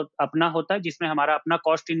अपना होता है, जिसमें हमारा अपना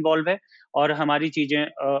कॉस्ट इन्वॉल्व है और हमारी चीज़ें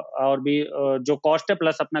और भी जो कॉस्ट है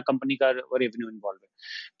प्लस अपना कंपनी का रेवेन्यू इन्वॉल्व है।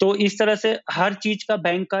 तो इस तरह से हर चीज़ का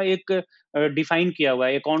बैंक का एक डिफाइन किया हुआ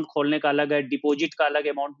है। अकाउंट खोलने का अलग है, डिपॉजिट का अलग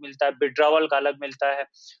अमाउंट मिलता है, विथड्रॉवल का अलग मिलता है,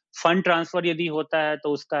 फंड ट्रांसफर यदि होता है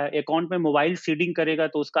तो उसका, अकाउंट में मोबाइल सीडिंग करेगा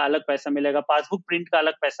तो उसका अलग पैसा मिलेगा, पासबुक प्रिंट का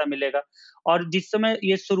अलग पैसा मिलेगा। और जिस समय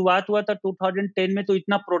ये शुरुआत हुआ था 2010 में, तो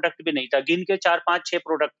इतना प्रोडक्ट भी नहीं था, गिन के 4-5-6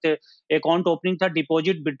 प्रोडक्ट थे। अकाउंट ओपनिंग था,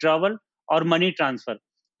 डिपॉजिट, विथड्रॉवल और मनी ट्रांसफर।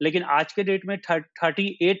 लेकिन आज के डेट में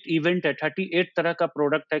 38 इवेंट है, 38 तरह का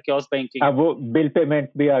प्रोडक्ट है कियोस्क बैंकिंग। अब वो बिल पेमेंट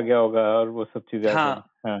भी आ गया होगा और वो सब चीजें आ हाँ, गई।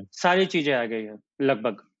 हाँ, सारी चीजें आ गई है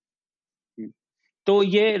लगभग। तो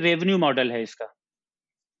ये रेवेन्यू मॉडल है इसका।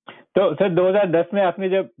 तो सर 2010 में आपने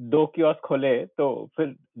जब 2 कियोस्क खोले तो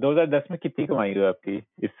फिर 2010 में कितनी कमाई हुई आपकी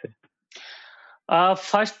इससे?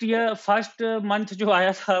 फर्स्ट मंथ जो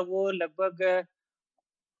आया था वो लगभग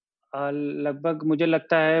मुझे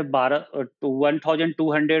लगता है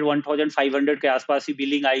 1200 1500 के आसपास ही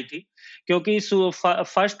बिलिंग आई थी, क्योंकि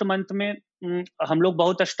फर्स्ट मंथ में हम लोग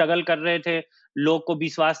बहुत स्ट्रगल कर रहे थे, लोग को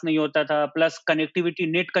विश्वास नहीं होता था, प्लस कनेक्टिविटी,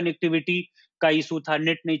 नेट कनेक्टिविटी का इशू था,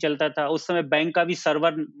 नेट नहीं चलता था उस समय। बैंक का भी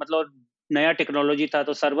सर्वर, मतलब नया टेक्नोलॉजी था,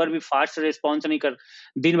 तो सर्वर भी फास्ट रिस्पॉन्स नहीं कर,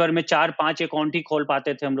 दिन भर में 4-5 अकाउंट ही खोल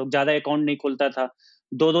पाते थे हम लोग, ज्यादा अकाउंट नहीं खुलता था,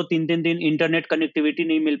 2-2 3-3 दिन इंटरनेट कनेक्टिविटी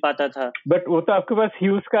नहीं मिल पाता था। बट वो तो आपके पास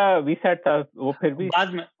ह्यूज का वीसेट था, वो फिर भी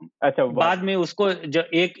बाद में अच्छा बाद में उसको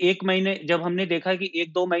एक महीने जब हमने देखा कि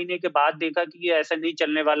 1-2 महीने के बाद देखा कि ये ऐसा नहीं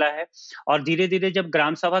चलने वाला है, और धीरे-धीरे जब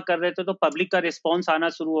ग्राम सभा कर रहे थे तो पब्लिक का रिस्पॉन्स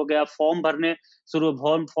आना शुरू हो गया,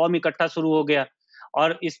 फॉर्म इकट्ठा शुरू हो गया।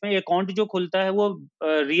 और इसमें अकाउंट जो खुलता है वो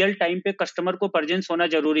रियल टाइम पे कस्टमर को प्रेजेंस होना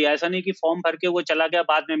ज़रूरी है। ऐसा नहीं कि फॉर्म भर के वो चला गया,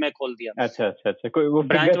 बाद में मैं खोल दिया। अच्छा कोई वो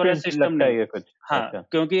ब्रांच वाला फिंगरप्रिंट सिस्टम लगता नहीं। है ये कुछ? हाँ, अच्छा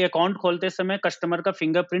क्योंकि अकाउंट खोलते समय कस्टमर का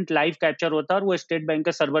फिंगरप्रिंट लाइव कैप्चर होता है और वो स्टेट बैंक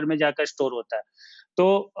के सर्वर में जाकर स्टोर होता है।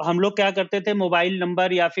 तो हम लोग क्या करते थे, मोबाइल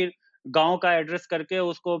नंबर या फिर गाँव का एड्रेस करके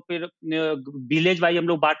उसको फिर विलेज वाइज़ हम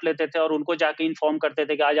लोग बाँट लेते थे और उनको जाके इन्फॉर्म करते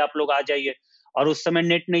थे कि आज आप लोग आ जाइए। और उस समय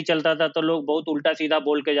नेट नहीं चलता था तो लोग बहुत उल्टा-सीधा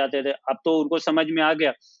बोल के जाते थे। अब तो उनको समझ में आ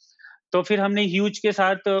गया। तो फिर हमने ह्यूज के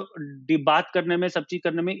साथ बात करने में, सब चीज़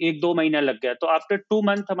करने में 1-2 महीना लग गया। तो आफ्टर 2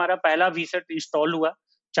 मंथ हमारा पहला वीसेट इंस्टॉल हुआ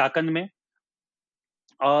चाकंद में।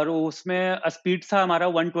 और उसमें स्पीड था हमारा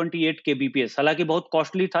 128 केबीपीएस। हालाँकि बहुत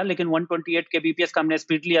कॉस्टली था, लेकिन 128 केबीपीएस का हमने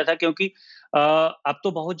स्पीड लिया था, क्योंकि अब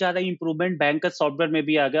तो बहुत ज़्यादा इम्प्रूवमेंट बैंक के सॉफ्टवेयर में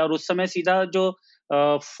भी आ गया। और उस समय सीधा जो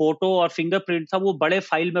फ़ोटो और फिंगरप्रिंट था वो बड़े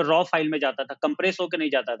फ़ाइल में, रॉ फ़ाइल में जाता था, कंप्रेस होके नहीं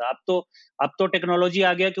जाता था। अब तो टेक्नोलॉजी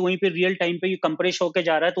आ गया कि वहीं पे रियल टाइम पे ये कंप्रेस होके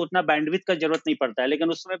जा रहा है, तो उतना बैंडविड्थ का ज़रूरत नहीं पड़ता है, लेकिन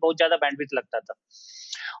उस समय बहुत ज़्यादा बैंडविड्थ लगता था।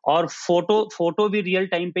 और फ़ोटो भी रियल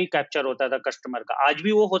टाइम पे ही कैप्चर होता था कस्टमर का। आज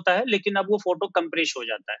भी वो होता है, लेकिन अब वो फ़ोटो कंप्रेस हो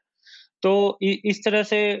जाता है। तो इस तरह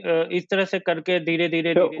से करके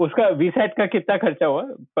धीरे-धीरे तो उसका वीसेट का कितना खर्चा हुआ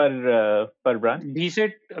पर ब्रांच?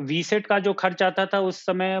 वीसेट का जो खर्च आता था उस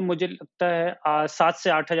समय, मुझे लगता है 7 से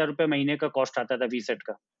 8 हज़ार रुपए महीने का कॉस्ट आता था वीसेट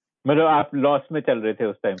का। मतलब आप लॉस में चल रहे थे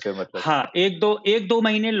उस टाइम पे मतलब? हाँ, 1-2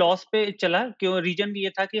 महीने लॉस पे चला, क्यों, रीज़न ये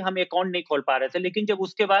था कि हम अकाउंट नहीं खोल पा रहे थे। लेकिन जब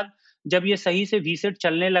उसके बाद जब ये सही से वीसेट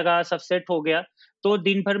चलने लगा, सब सेट हो गया, तो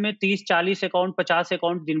दिन भर में 30-40 अकाउंट, 50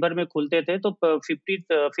 अकाउंट दिन भर में खुलते थे, तो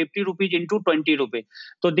 50 रुपीज़ इंटू ₹20,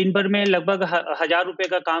 तो दिन भर में लगभग ₹1000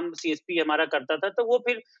 का काम सीएसपी हमारा करता था, तो वो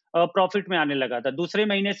फिर प्रॉफिट में आने लगा था। दूसरे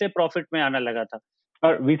महीने से प्रॉफिट में आने लगा था।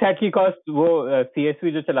 और वीसेट की कॉस्ट वो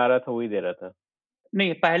सीएसपी जो चला रहा था वही दे रहा था?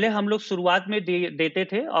 नहीं, पहले हम लोग शुरुआत में देते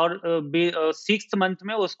थे और 6th मंथ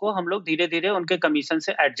में उसको हम लोग धीरे-धीरे उनके कमीशन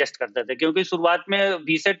से एडजस्ट करते थे, क्योंकि शुरुआत में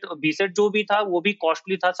वीसेट जो भी था वो भी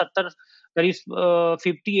कॉस्टली था, 70 करीब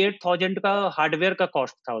 58,000 का हार्डवेयर का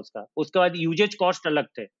कॉस्ट था उसका। उसके बाद यूजेज कॉस्ट अलग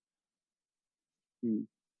थे। हुँ।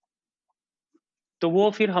 तो वो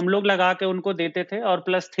फिर हम लोग लगा के उनको देते थे और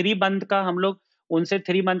प्लस 3 मंथ का हम लोग उनसे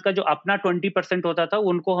 3 मंथ का जो अपना 20% होता था,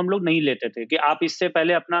 उनको हम लोग नहीं लेते थे कि आप इससे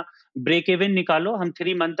पहले अपना ब्रेक इवन निकालो, हम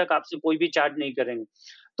 3 मंथ तक आपसे कोई भी चार्ज नहीं करेंगे।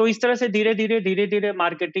 तो इस तरह से धीरे-धीरे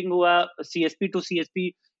मार्केटिंग हुआ, सीएसपी टू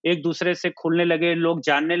सीएसपी एक दूसरे से खुलने लगे, लोग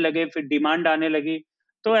जानने लगे, फिर डिमांड आने लगी।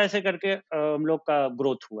 तो ऐसे करके हम लोग का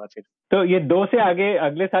ग्रोथ हुआ फिर। तो ये 2 से आगे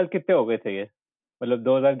अगले साल कितने हो गए थे ये? मतलब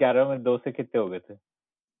 2011 में 2 से कितने हो गए थे?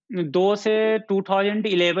 2 से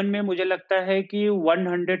 2011 में मुझे लगता है कि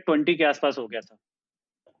 120 के आसपास हो गया था।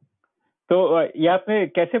 तो ये आपने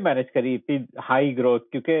कैसे मैनेज करी इतनी हाई ग्रोथ?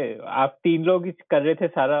 क्योंकि आप 3 लोग ही कर रहे थे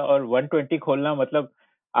सारा और 120 खोलना मतलब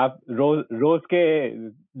आप रोज के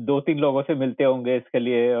 2-3 लोगों से मिलते होंगे इसके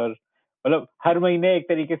लिए और मतलब हर महीने एक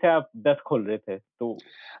तरीके से आप 10 खोल रहे थे। तो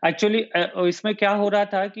एक्चुअली इसमें क्या हो रहा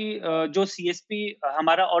था कि जो सीएसपी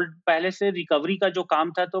हमारा और पहले से रिकवरी का जो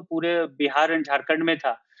काम था तो पूरे बिहार एंड झारखंड में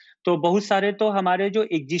था। तो बहुत सारे तो हमारे जो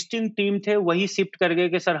एग्जिस्टिंग टीम थे वही शिफ्ट कर गए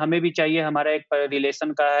कि सर हमें भी चाहिए, हमारा एक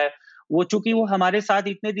रिलेशन का है। वो चूंकि वो हमारे साथ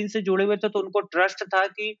इतने दिन से जुड़े हुए थे तो उनको ट्रस्ट था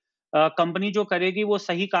कि कंपनी जो करेगी वो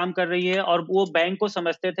सही काम कर रही है, और वो बैंक को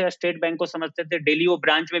समझते थे, स्टेट बैंक को समझते थे, डेली वो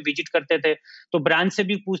ब्रांच में विजिट करते थे। तो ब्रांच से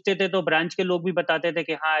भी पूछते थे तो ब्रांच के लोग भी बताते थे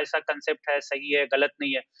कि हाँ ऐसा कंसेप्ट है, सही है, गलत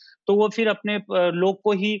नहीं है। तो वो फिर अपने लोग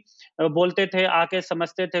को ही बोलते थे, आके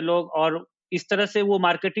समझते थे लोग, और इस तरह से वो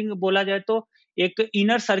मार्केटिंग बोला जाए तो एक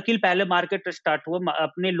इनर सर्किल पहले मार्केट स्टार्ट हुआ,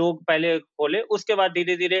 अपने लोग पहले खोले, उसके बाद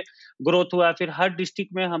धीरे धीरे ग्रोथ हुआ। फिर हर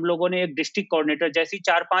डिस्ट्रिक्ट में हम लोगों ने एक डिस्ट्रिक्ट कोऑर्डिनेटर, जैसे ही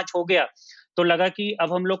 4-5 हो गया तो लगा कि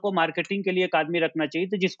अब हम लोग को मार्केटिंग के लिए एक आदमी रखना चाहिए,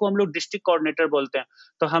 तो जिसको हम लोग डिस्ट्रिक्ट कोऑर्डिनेटर बोलते हैं।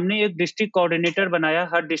 तो हमने एक डिस्ट्रिक्ट कोऑर्डिनेटर बनाया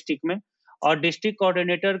हर डिस्ट्रिक्ट में, और डिस्ट्रिक्ट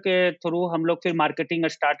कोऑर्डिनेटर के थ्रू हम लोग फिर मार्केटिंग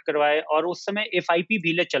स्टार्ट करवाए। और उस समय एफआईपी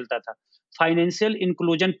विलेज चलता था, फाइनेंशियल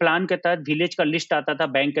इंक्लूजन प्लान के तहत विलेज का लिस्ट आता था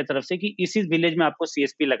बैंक की तरफ से कि इसी विलेज में आपको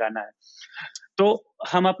सीएसपी लगाना है। तो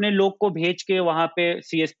हम अपने लोग को भेज के वहां पे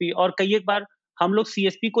सीएसपी, और कई एक बार हम लोग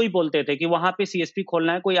सीएसपी को ही बोलते थे कि वहां पे सीएसपी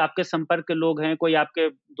खोलना है, कोई आपके संपर्क के लोग हैं, कोई आपके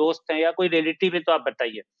दोस्त हैं या कोई रिलेटिव है तो आप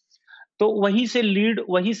बताइए। तो वहीं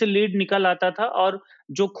से लीड निकल आता था, और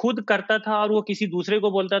जो खुद करता था और वो किसी दूसरे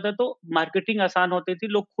को बोलता था तो मार्केटिंग आसान होती थी,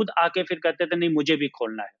 लोग खुद आके फिर कहते थे नहीं मुझे भी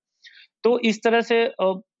खोलना है। तो इस तरह से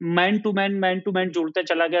मैन टू मैन जुड़ते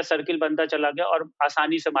चला गया, सर्किल बनता चला गया और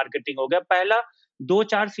आसानी से मार्केटिंग हो गया। पहला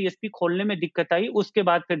 2-4 सीएसपी खोलने में दिक्कत आई, उसके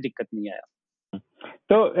बाद फिर दिक्कत नहीं आया।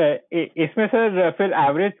 तो इसमें सर फिर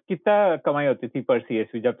एवरेज कितना कमाई होती थी पर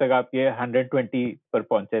सीएसपी जब तक आप ये 120 पर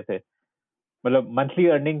पहुंचे थे? मतलब मंथली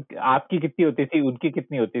अर्निंग आपकी कितनी होती थी, उनकी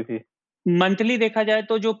कितनी होती थी? मंथली देखा जाए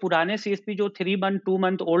तो जो पुराने सीएसपी जो 3 मंथ 2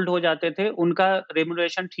 मंथ ओल्ड हो जाते थे, उनका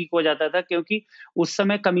रेम्युनरेशन ठीक हो जाता था, क्योंकि उस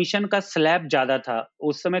समय कमीशन का स्लैब ज़्यादा था।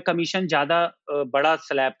 उस समय कमीशन ज़्यादा बड़ा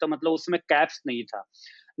स्लैब था, मतलब उस समय कैप्स नहीं था।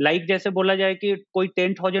 लाइक जैसे बोला जाए कि कोई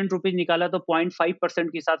 10,000 रुपीज़ निकाला तो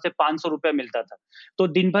 0.5% के हिसाब से ₹500 मिलता था। तो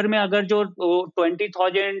दिन भर में अगर जो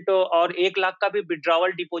 20,000 और 1 लाख का भी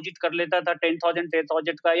विथड्रॉवल डिपॉज़िट कर लेता था, 10,000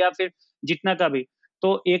 10,000 का या फिर जितना का भी,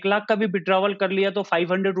 तो 1 लाख का भी विथड्रॉवल कर लिया तो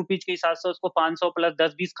 500 रुपीज़ के हिसाब से उसको 500 प्लस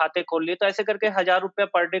 10-20 खाते खोल लिए, तो ऐसे करके ₹1,000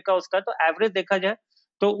 पर डे का उसका, तो एवरेज देखा जाए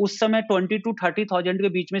तो उस समय 20 टू 30,000 के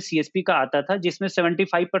बीच में सीएसपी का आता था, जिसमें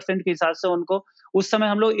 75% के हिसाब से उनको उस समय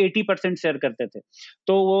हम लोग 80% शेयर करते थे।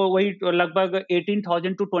 तो वो वही लगभग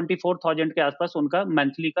 18,000 टू 24,000 के आसपास उनका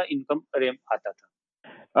मंथली का इनकम रेम आता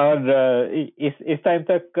था। और इस टाइम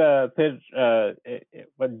तक फिर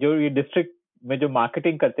जो ये डिस्ट्रिक्ट में जो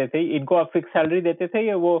मार्केटिंग करते थे, इनको आप फिक्स सैलरी देते थे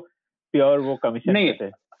या वो प्योर वो कमीशन नहीं, पे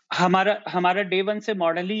थे? हमारा हमारा डे 1 से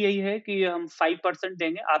मॉडल ही यही है कि हम 5%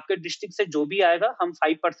 देंगे, आपके डिस्ट्रिक्ट से जो भी आएगा हम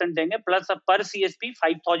 5% देंगे, प्लस पर सीएसपी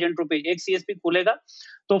 ₹5,000। एक सीएसपी खुलेगा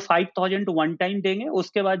तो 5,000 वन टाइम देंगे,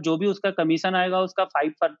 उसके बाद जो भी उसका कमीशन आएगा उसका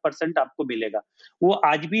 5% आपको मिलेगा। वो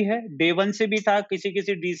आज भी है, डे 1 से भी था,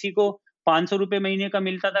 किसी-किसी डीसी को ₹500 महीने का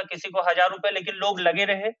मिलता था, किसी को ₹1,000, लेकिन लोग लगे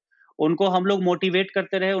रहे। उनको हम लोग मोटिवेट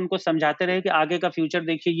करते रहे, उनको समझाते रहे कि आगे का फ्यूचर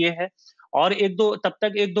देखिए ये है। और 1-2 तब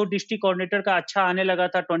तक 1-2 डिस्ट्रिक्ट कोऑर्डिनेटर का अच्छा आने लगा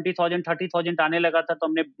था, 20,000 30,000 आने लगा था, तो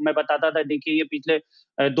मैं बताता था देखिए ये पिछले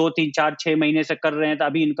 2, 3, 4, 6 महीने से कर रहे हैं, तो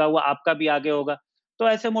अभी इनका हुआ, आपका भी आगे होगा। तो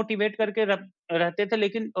ऐसे मोटिवेट करके रहते थे,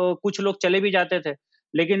 लेकिन कुछ लोग चले भी जाते थे।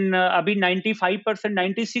 लेकिन अभी 95%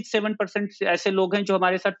 96-7% ऐसे लोग हैं जो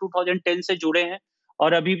हमारे साथ 2010 से जुड़े हैं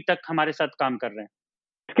और अभी तक हमारे साथ काम कर रहे हैं।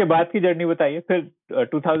 इसके बाद की जर्नी बताइए फिर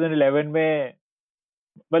 2011 में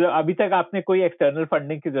मतलब अभी तक आपने कोई एक्सटर्नल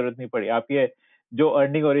फंडिंग की जरूरत नहीं पड़ी, आप ये जो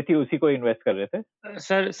अर्निंग हो रही थी उसी को इन्वेस्ट कर रहे थे?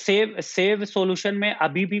 सर सेव सोल्यूशन में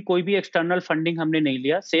अभी भी कोई भी एक्सटर्नल फंडिंग हमने नहीं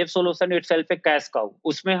लिया। सेव सोल्यूशन इटसेल्फ एक कैश काउ,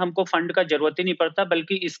 उसमें हमको फंड का जरूरत ही नहीं पड़ता,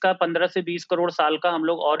 बल्कि इसका 15 से 20 करोड़ साल का हम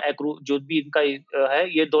लोग और एक्रू जो भी इनका है,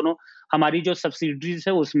 ये दोनों हमारी जो सब्सिडीज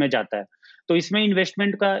है उसमें जाता है। तो इसमें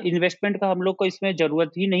इन्वेस्टमेंट का हम लोग को इसमें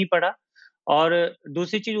जरूरत ही नहीं पड़ा। और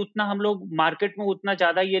दूसरी चीज, उतना हम लोग मार्केट में उतना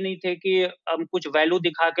ज्यादा ये नहीं थे कि हम कुछ वैल्यू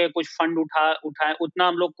दिखा के कुछ फंड उठाए, उतना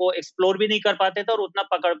हम लोग को एक्सप्लोर भी नहीं कर पाते थे और उतना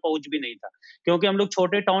पकड़ पहुंच भी नहीं था, क्योंकि हम लोग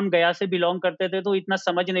छोटे टाउन गया से बिलोंग करते थे, तो इतना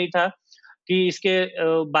समझ नहीं था कि इसके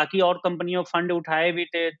बाकी और कंपनियों फंड उठाए भी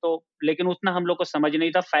थे, तो लेकिन उतना हम लोग को समझ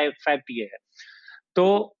नहीं था। फैक्ट ये है।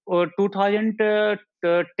 तो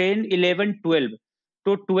 2010, 11, 12,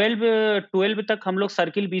 तो 12 तक हम लोग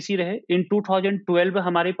सर्किल बीसी रहे। इन 2012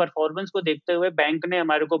 हमारी परफॉर्मेंस को देखते हुए बैंक ने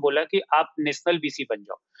हमारे को बोला कि आप नेशनल बीसी बन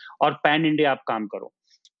जाओ और पैन इंडिया आप काम करो।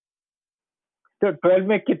 तो 12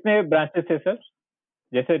 में कितने ब्रांचेस थे सर?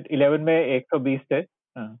 जैसे 11 में 120 थे।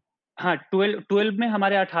 हाँ, 12 में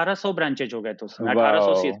हमारे 1800 ब्रांचेज हो गए थे उसमें,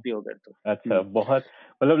 1800 सीएसपी हो गए थे। अच्छा, बहुत,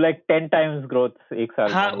 मतलब लाइक 10 टाइम्स ग्रोथ एक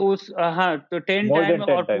साल हाँ, में। हाँ, तो 10 More टाइम than 10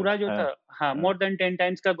 और times, पूरा जो हाँ, था, हाँ, हाँ। मोर देन 10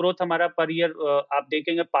 टाइम्स का ग्रोथ हमारा पर ईयर आप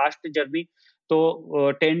देखेंगे पास्ट जर्नी,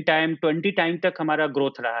 तो 10 टाइम 20 टाइम तक हमारा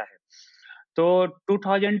ग्रोथ रहा है। तो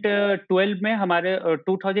 2012 में हमारे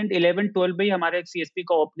 2011-12 में ही हमारे एक सीएसपी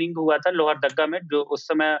का ओपनिंग हुआ था लोहरदगा में, जो उस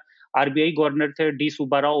समय आरबीआई गवर्नर थे डी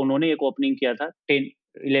सुब्बाराव, उन्होंने एक ओपनिंग किया था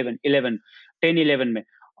 10-11 में।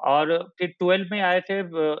 और फिर 12 में आए थे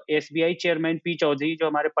एसबीआई चेयरमैन पी चौधरी, जो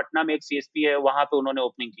हमारे पटना में एक सीएसपी है, वहां पे उन्होंने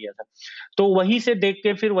ओपनिंग किया था। तो वहीं से देख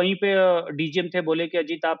के फिर वहीं पे डीजीएम थे, बोले कि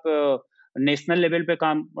अजीत आप नेशनल लेवल पे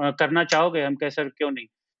काम करना चाहोगे? हम कहे सर क्यों नहीं,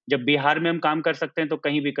 जब बिहार में हम काम कर सकते हैं तो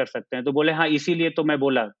कहीं भी कर सकते हैं। तो बोले हाँ, इसीलिए तो मैं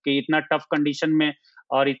बोला कि इतना टफ कंडीशन में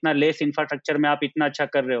और इतना लेस इंफ्रास्ट्रक्चर में आप इतना अच्छा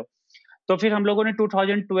कर रहे हो। तो फिर हम लोगों ने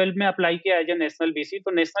 2012 में अप्लाई किया एज ए नेशनल बीसी।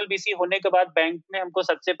 तो नेशनल बीसी होने के बाद बैंक ने हमको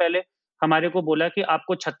सबसे पहले हमारे को बोला कि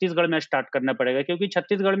आपको छत्तीसगढ़ में स्टार्ट करना पड़ेगा, क्योंकि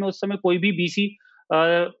छत्तीसगढ़ में उस समय कोई भी बीसी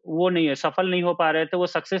वो नहीं है, सफल नहीं हो पा रहे थे, वो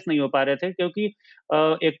सक्सेस नहीं हो पा रहे थे, क्योंकि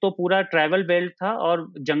एक तो पूरा ट्रैवल बेल्ट था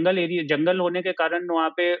और जंगल होने के कारण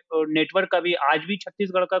वहाँ पे नेटवर्क का भी, आज भी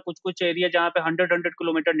छत्तीसगढ़ का कुछ कुछ एरिया जहाँ पे 100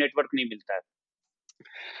 किलोमीटर नेटवर्क नहीं मिलता है।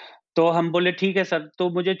 तो हम बोले ठीक है सर।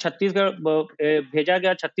 तो मुझे छत्तीसगढ़ भेजा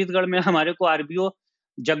गया। छत्तीसगढ़ में हमारे को आरबीओ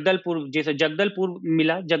जगदलपुर, जैसे जगदलपुर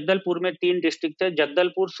मिला। जगदलपुर में 3 डिस्ट्रिक्ट थे,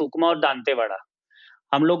 जगदलपुर, सुकमा और दांतेवाड़ा।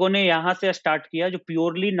 हम लोगों ने यहाँ से स्टार्ट किया, जो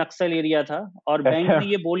प्योरली नक्सल एरिया था, और बैंक ने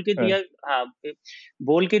ये बोल के दिया, हाँ,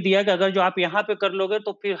 बोल के दिया कि अगर जो आप यहाँ पे कर लोगे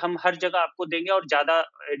तो फिर हम हर जगह आपको देंगे और ज्यादा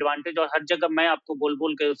एडवांटेज, और हर जगह मैं आपको बोल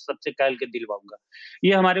बोल के सबसे कहल के दिलवाऊंगा।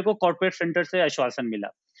 ये हमारे को कॉर्पोरेट सेंटर से आश्वासन मिला।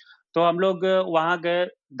 तो हम लोग वहां गए।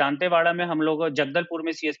 दांतेवाड़ा में हम लोग जगदलपुर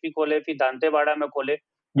में सीएसपी खोले, फिर दांतेवाड़ा में खोले।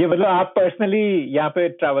 ये मतलब आप पर्सनली यहाँ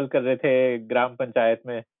पे ट्रैवल कर रहे थे ग्राम पंचायत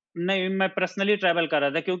में? नहीं, मैं पर्सनली ट्रैवल कर रहा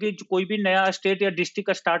था, क्योंकि कोई भी नया स्टेट या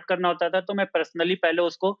डिस्ट्रिक्ट स्टार्ट करना होता था तो मैं पर्सनली पहले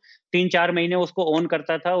उसको 3-4 महीने उसको ओन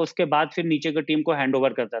करता था, उसके बाद फिर नीचे की टीम को हैंड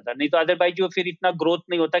ओवर करता था। नहीं तो अदरवाइज वो फिर इतना ग्रोथ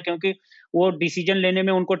नहीं होता, क्योंकि वो डिसीजन लेने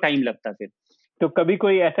में उनको टाइम लगता फिर। तो कभी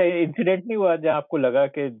कोई ऐसा इंसिडेंट नहीं हुआ जहाँ आपको लगा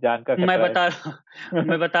कि जान का खतरा है?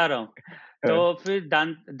 मैं बता रहा हूँ। तो फिर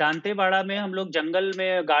दांतेवाड़ा में हम लोग जंगल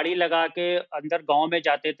में गाड़ी लगा के अंदर गांव में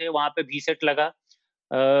जाते थे। वहां पे भीसेट लगा।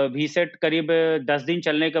 भीसेट करीब 10 दिन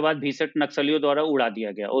चलने के बाद भीसेट नक्सलियों द्वारा उड़ा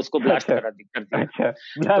दिया गया, उसको ब्लास्ट कर दिया। अच्छा,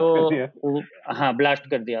 ब्लास्ट कर दिया। हाँ, ब्लास्ट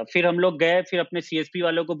कर दिया। फिर हम लोग गए, फिर अपने सीएसपी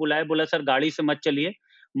वालों को बुलाए, बोला सर गाड़ी से मत चलिए,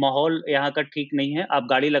 माहौल यहाँ का ठीक नहीं है, आप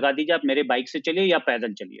गाड़ी लगा दीजिए, आप मेरे बाइक से चलिए या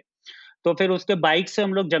पैदल चलिए। तो फिर उसके बाइक से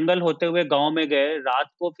हम लोग जंगल होते हुए गांव में गए।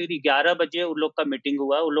 रात को फिर 11 बजे उन लोग का मीटिंग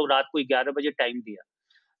हुआ। उन लोग रात को 11 बजे टाइम दिया।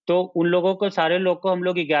 तो उन लोगों को, सारे लोग को हम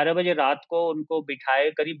लोग 11 बजे रात को उनको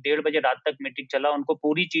बिठाए, करीब 1:30 बजे रात तक मीटिंग चला। उनको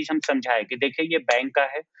पूरी चीज हम समझाए कि देखिए ये बैंक का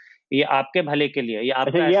है, ये आपके भले के लिए, ये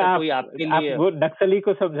आपका ऐसा कोई आपके लिए। आप वो नक्सली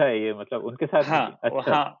को समझाए, ये मतलब उनके साथ? हाँ,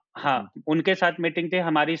 अच्छा। हाँ, उनके साथ मीटिंग थे।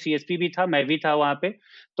 हमारी सीएसपी भी था, मैं भी था वहां पे।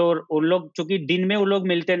 तो उन लोग, चूंकि दिन में वो लोग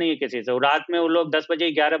मिलते नहीं है किसी से, रात में वो लोग 10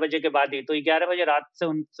 बजे 11 बजे के बाद ही, तो 11 बजे रात से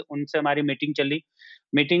उनसे हमारी मीटिंग चली।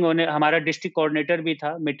 मीटिंग होने, हमारा डिस्ट्रिक्ट कोऑर्डिनेटर भी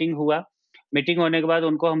था, मीटिंग हुआ। मीटिंग होने के बाद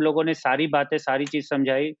उनको हम लोगों ने सारी बातें, सारी चीज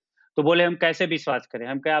समझाई। तो बोले हम कैसे विश्वास करें?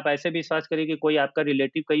 हम कहे आप ऐसे विश्वास करें कि कोई आपका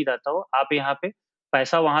रिलेटिव कहीं रहता हो, आप यहाँ पे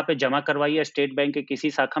पैसा वहां पे जमा करवाइए स्टेट बैंक के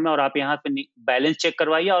किसी शाखा में, और आप यहाँ पे बैलेंस चेक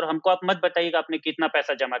करवाइए, और हमको आप मत बताइएगा आपने कितना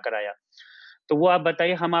पैसा जमा कराया। तो वो आप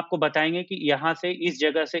बताइए, हम आपको बताएंगे कि यहाँ से, इस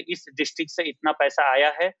जगह से, इस डिस्ट्रिक्ट से इतना पैसा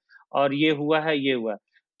आया है और ये हुआ है, ये हुआ।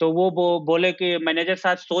 तो वो बोले कि मैनेजर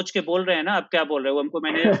साहब सोच के बोल रहे हैं ना, आप क्या बोल रहे हो? हमको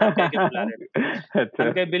मैनेजर साहब कह के बुला रहे थे। अच्छा।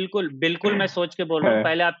 हम कहे बिल्कुल बिल्कुल मैं सोच के बोल रहा हूँ,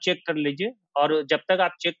 पहले आप चेक कर लीजिए, और जब तक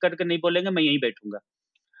आप चेक करके नहीं बोलेंगे मैं यहीं बैठूंगा।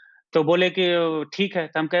 तो बोले कि ठीक है।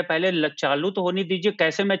 तो हम कहे पहले चालू तो होने दीजिए,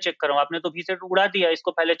 कैसे मैं चेक करूँ, आपने तो वीसेट उड़ा दिया,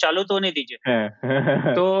 इसको पहले चालू तो होने दीजिए।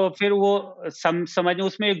 तो फिर वो समझ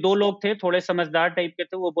उसमें 1-2 लोग थे थोड़े समझदार टाइप के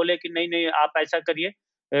थे, वो बोले कि नहीं आप ऐसा करिए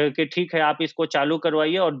कि ठीक है आप इसको चालू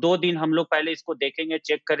करवाइए और 2 दिन हम लोग पहले इसको देखेंगे,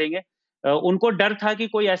 चेक करेंगे। उनको डर था कि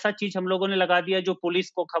कोई ऐसा चीज हम लोगों ने लगा दिया जो पुलिस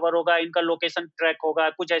को खबर होगा, इनका लोकेशन ट्रैक होगा,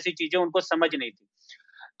 कुछ ऐसी चीजें उनको समझ नहीं थी।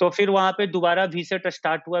 तो फिर वहाँ पे दोबारा वीसेट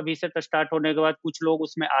स्टार्ट हुआ, वीसेट स्टार्ट होने के बाद कुछ लोग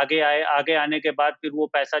उसमें आगे आए, आगे आने के बाद फिर वो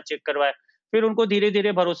पैसा चेक करवाए, फिर उनको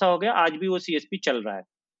धीरे-धीरे भरोसा हो गया, आज भी वो सीएसपी चल रहा है।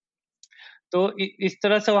 तो इस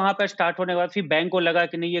तरह से वहाँ पे स्टार्ट होने के बाद फिर बैंक को लगा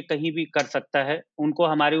कि नहीं ये कहीं भी कर सकता है, उनको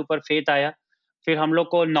हमारे ऊपर फेथ आया। फिर हम लोग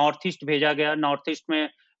को नॉर्थ ईस्ट भेजा गया, नॉर्थ ईस्ट में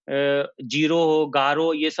जीरो हो,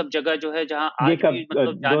 गारो ये सब जगह जो है जहाँ ये आज कब भी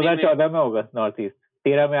मतलब जाने में 2014 में होगा नॉर्थ ईस्ट,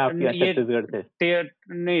 13 में आप यहाँ ये छत्तीसगढ़ थे।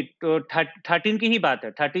 नहीं तो 13 की ही बात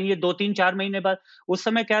है। 13 ये 2-3-4 महीने बाद। उस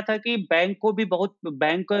समय क्या था कि बैंक को भी बहुत,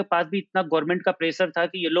 बैंक के पास भी इतना गवर्नमेंट का प्रेशर था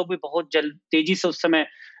कि ये लोग भी बहुत तेजी से उस समय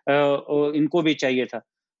इनको भी चाहिए था।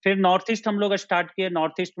 फिर नॉर्थ ईस्ट हम लोग स्टार्ट किए,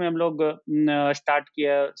 नॉर्थ ईस्ट में हम लोग स्टार्ट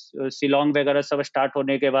किया, शिलांग वगैरह सब स्टार्ट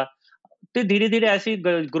होने के बाद तो धीरे-धीरे ऐसे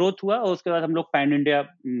ही ग्रोथ हुआ और उसके बाद हम लोग पैन इंडिया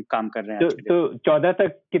काम कर रहे हैं आज के तो 14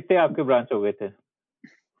 तक कितने आपके ब्रांच हो गए थे?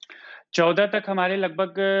 14 तक हमारे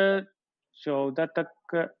लगभग 14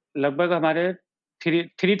 तक लगभग हमारे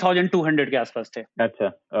 3200 के आसपास थे।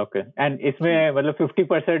 अच्छा, ओके। एंड इसमें मतलब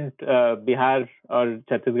 50% बिहार और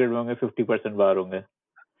छत्तीसगढ़ में होंगे, 50% बाहर होंगे।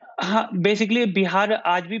 हाँ, बेसिकली बिहार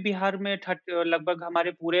आज भी बिहार में लगभग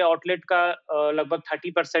हमारे पूरे आउटलेट का लगभग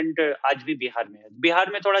 30% आज भी बिहार में है।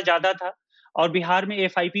 बिहार में थोड़ा ज़्यादा था और बिहार में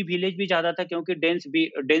एफआईपी विलेज भी ज़्यादा था क्योंकि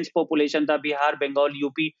डेंस पॉपुलेशन था बिहार, बंगाल,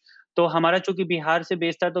 यूपी। तो हमारा चूँकि बिहार से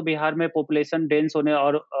बेस था तो बिहार में पॉपुलेशन डेंस होने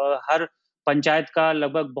और हर पंचायत का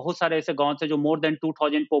लगभग बहुत सारे ऐसे गाँव थे जो मोर देन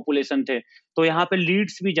 2000 पॉपुलेशन थे। तो यहाँ पे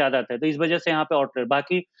लीड्स भी ज़्यादा थे, तो इस वजह से यहाँ पे आउटलेट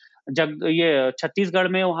बाकी जब ये छत्तीसगढ़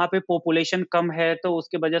में वहाँ पे पॉपुलेशन कम है तो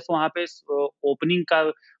उसके वजह से वहाँ पे ओपनिंग का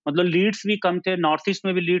मतलब लीड्स भी कम थे, नॉर्थ ईस्ट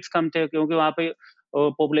में भी लीड्स कम थे क्योंकि वहाँ पे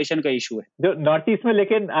पॉपुलेशन का इश्यू है। जो नॉर्थ ईस्ट में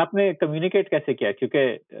लेकिन आपने कम्युनिकेट कैसे किया?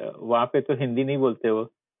 क्योंकि वहाँ पे तो हिंदी नहीं बोलते वो।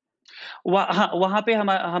 हाँ, वहाँ पे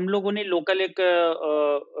हम लोगों ने लोकल एक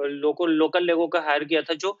लोकल लोगों का हायर किया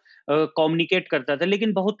था जो कम्युनिकेट करता था।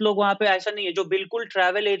 लेकिन बहुत लोग वहाँ पे ऐसा नहीं है, जो बिल्कुल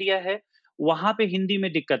ट्रैवल एरिया है, वहाँ पे हिंदी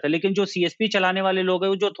में दिक्कत है। लेकिन जो सीएसपी चलाने वाले लोग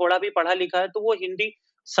हैं, जो थोड़ा भी पढ़ा-लिखा है, तो वो हिंदी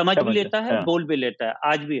समझ भी लेता है, हाँ। बोल भी लेता है,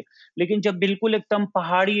 आज भी। लेकिन जब बिल्कुल एकदम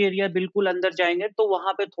पहाड़ी एरिया बिल्कुल अंदर जाएँगे, तो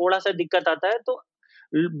वहाँ पे थोड़ा-सा दिक्कत आता है। तो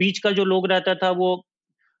बीच का जो लोग रहता था वो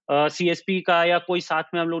सीएसपी का या कोई साथ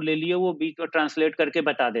में हम लोग ले लिए, वो बीच में ट्रांसलेट करके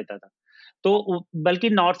बता देता था। तो बल्कि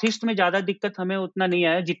नॉर्थ ईस्ट में ज़्यादा दिक्कत हमें उतना नहीं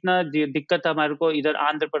आया, जितना दिक्कत हमारे को इधर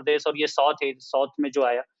आंध्र प्रदेश और ये साउथ में जो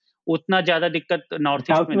आया, उतना ज़्यादा दिक्कत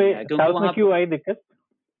नॉर्थ ईस्ट में नहीं आया क्योंकि साउथ में वहाँ क्यों आई दिक्कत?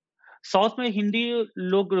 साउथ में हिंदी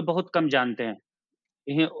लोग बहुत कम जानते हैं।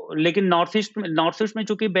 लेकिन नॉर्थ ईस्ट में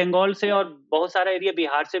चूँकि बंगाल से और बहुत सारा एरिया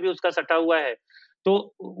बिहार से भी उसका सटा हुआ है,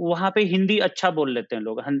 तो वहाँ पे हिंदी अच्छा बोल लेते हैं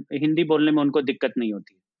लोग। हिंदी बोलने में उनको दिक्कत नहीं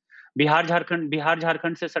होती है।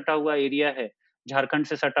 बिहार-झारखंड से सटा हुआ एरिया है, झारखंड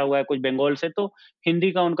से सटा हुआ है, कुछ बंगाल से, तो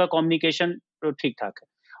हिंदी का उनका कम्युनिकेशन ठीक-ठाक है।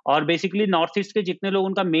 और बेसिकली नॉर्थ ईस्ट के जितने लोग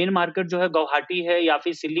उनका मेन मार्केट जो है गुवाहाटी है या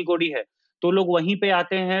फिर सिलीगुड़ी है, तो लोग वहीं पे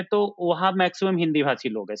आते हैं, तो वहाँ मैक्सिमम हिंदी भाषी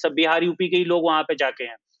लोग हैं। सब बिहार, यूपी के ही लोग वहाँ पे जाके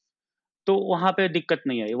हैं। तो वहाँ पे दिक्कत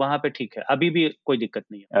नहीं आई, वहाँ पे ठीक है, अभी भी कोई दिक्कत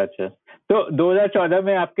नहीं है। अच्छा, तो 2014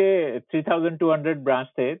 में आपके 3200 ब्रांच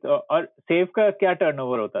थे, तो और सेव का क्या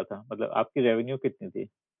टर्नओवर होता था? मतलब आपकी रेवेन्यू कितनी थी?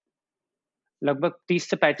 लगभग 30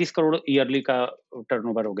 से 35 करोड़ ईयरली का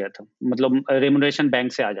टर्नओवर हो गया था। मतलब रेम्युनरेशन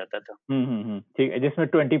बैंक से आ जाता था। ठीक है, जिसमें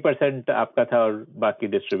 20% आपका था और बाकी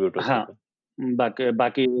डिस्ट्रीब्यूट होता हाँ, था।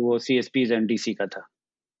 बाकी वो सीएसपीज़ एंड डीसी का था।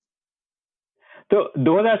 तो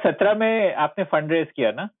 2017 में आपने फंड रेज़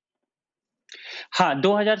किया ना? हाँ,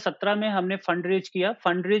 2017 में हमने फंड रेज़ किया।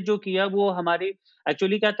 फंड रेज़ जो किया वो हमारी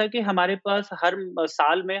एक्चुअली क्या था कि हमारे पास हर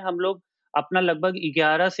साल में हम लोग अपना लगभग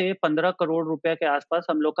 11 से 15 करोड़ रुपए के आसपास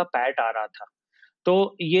हम लोग का पैट आ रहा था।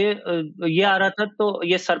 तो ये आ रहा था तो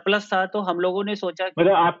ये सरप्लस था तो हम लोगों ने सोचा कि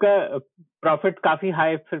मतलब आपका प्रॉफिट काफ़ी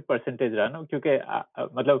हाई फिर परसेंटेज रहा ना? क्योंकि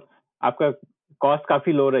मतलब आपका कॉस्ट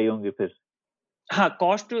काफ़ी लो रही होंगी फिर। हाँ,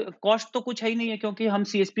 कॉस्ट तो कुछ है ही नहीं है क्योंकि हम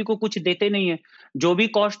सीएसपी को कुछ देते नहीं है। जो भी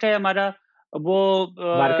कॉस्ट है हमारा वो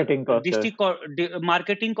मार्केटिंग कॉस्ट है।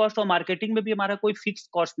 मार्केटिंग कॉस्ट और मार्केटिंग में भी हमारा कोई फिक्स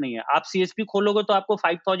कॉस्ट नहीं है। आप सीएसपी खोलोगे तो आपको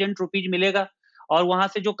 5000 रुपीज़ मिलेगा और वहाँ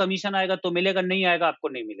से जो कमीशन आएगा तो मिलेगा, नहीं आएगा आपको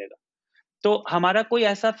नहीं मिलेगा। तो हमारा कोई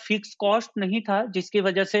ऐसा फिक्स कॉस्ट नहीं था जिसकी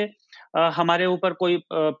वजह से हमारे ऊपर कोई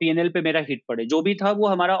पीएनएल पे मेरा हिट पड़े। जो भी था वो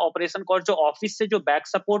हमारा ऑपरेशन कॉस्ट जो ऑफिस से जो बैक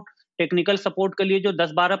सपोर्ट टेक्निकल सपोर्ट के लिए जो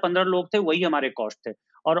 10, 12, 15 लोग थे वही हमारे कॉस्ट थे,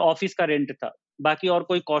 और ऑफिस का रेंट था, बाकी और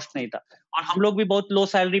कोई कॉस्ट नहीं था। और हम लोग भी बहुत लो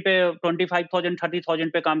सैलरी पे 25,000 30,000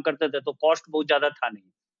 पे काम करते थे, तो कॉस्ट बहुत ज्यादा था नहीं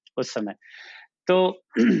उस समय। तो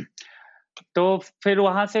तो फिर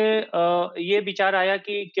वहां से ये विचार आया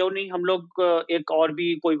कि क्यों नहीं हम लोग एक और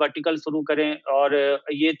भी कोई वर्टिकल शुरू करें, और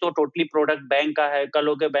ये तो टोटली प्रोडक्ट बैंक का है, कल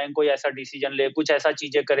हो के बैंक कोई ऐसा डिसीजन ले, कुछ ऐसा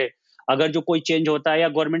चीजें करे, अगर जो कोई चेंज होता है या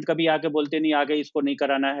गवर्नमेंट कभी आके बोलते नहीं आगे इसको नहीं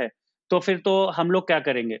कराना है, तो फिर तो हम लोग क्या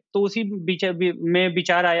करेंगे। तो उसी में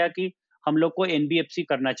विचार आया कि हम लोग को एनबीएफसी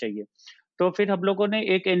करना चाहिए। तो फिर हम लोगों ने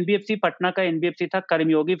एक एनबीएफसी, पटना का एनबीएफसी था,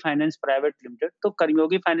 कर्मयोगी फाइनेंस प्राइवेट लिमिटेड। तो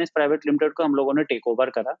कर्मयोगी फाइनेंस प्राइवेट लिमिटेड को हम लोगों ने टेक ओवर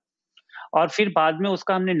करा, और फिर बाद में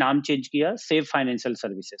उसका हमने नाम चेंज किया सेफ फाइनेंशियल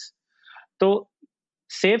सर्विसेज। तो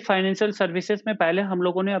सेफ फाइनेंशियल सर्विसेज में पहले हम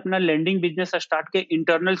लोगों ने अपना लेंडिंग बिजनेस स्टार्ट किया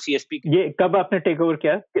इंटरनल सीएसपी। ये कब आपने टेक ओवर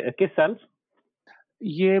किया, किस साल?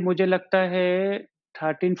 ये मुझे लगता है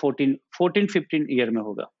 14-15 ईयर में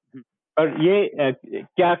होगा। और ये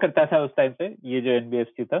क्या करता था उस टाइम पे, ये जो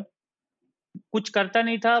एनबीएफसी था? कुछ करता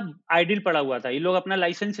नहीं था, आइडियल पड़ा हुआ था। ये लोग अपना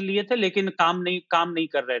लाइसेंस लिए थे लेकिन काम नहीं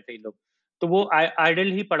कर रहे थे ये लोग, तो वो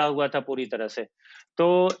आइडियल ही पड़ा हुआ था पूरी तरह से।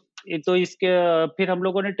 तो इसके फिर हम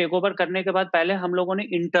लोगों ने टेक ओवर करने के बाद पहले हम लोगों ने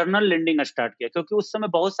इंटरनल लेंडिंग स्टार्ट किया, क्योंकि उस समय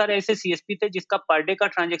बहुत सारे ऐसे सीएसपी थे जिसका पर डे का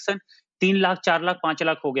ट्रांजेक्शन 3 लाख 4 लाख 5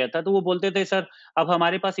 लाख हो गया था। तो वो बोलते थे सर अब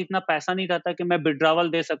हमारे पास इतना पैसा नहीं रहता कि मैं विड्रॉवल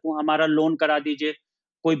दे सकूं, हमारा लोन करा दीजिए,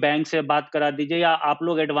 कोई बैंक से बात करा दीजिए, या आप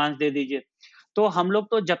लोग एडवांस दे दीजिए। तो हम लोग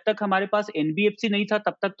तो जब तक हमारे पास एनबीएफसी नहीं था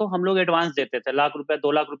तब तक तो हम लोग एडवांस देते थे, लाख रुपए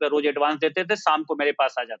 2 लाख रुपए रोज एडवांस देते थे, शाम को मेरे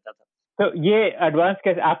पास आ जाता था। तो ये एडवांस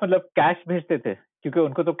कैसे, आप मतलब कैश भेजते थे, क्योंकि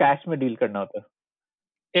उनको तो कैश में डील करना होता?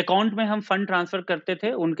 अकाउंट में हम फंड ट्रांसफर करते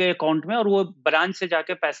थे उनके अकाउंट में, और वो ब्रांच से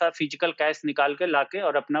जाके पैसा फिजिकल कैश निकाल के लाके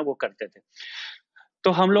और अपना वो करते थे।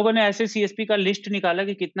 तो हम लोगों ने ऐसे सीएसपी का लिस्ट निकाला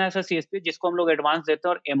कि कितना ऐसा सीएसपी जिसको हम लोग एडवांस देते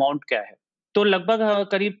हैं और अमाउंट क्या है। तो लगभग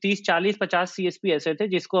करीब 30 40 50 सीएसपी ऐसे थे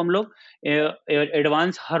जिसको हम लोग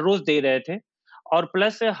एडवांस हर रोज दे रहे थे, और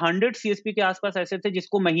प्लस 100 सीएसपी के आसपास ऐसे थे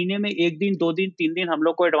जिसको महीने में 1 दिन 2 दिन 3 दिन हम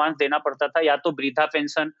लोग को एडवांस देना पड़ता था, या तो वृद्धा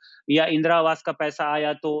पेंशन या इंदिरा आवास का पैसा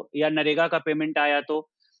आया तो, या नरेगा का पेमेंट आया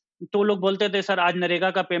तो लोग बोलते थे सर आज नरेगा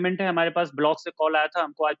का पेमेंट है, हमारे पास ब्लॉक से कॉल आया था,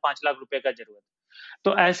 हमको आज 5 लाख रुपए का जरूरत है।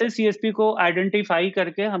 तो ऐसे सीएसपी को आइडेंटिफाई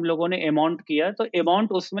करके हम लोगों ने अमाउंट किया। तो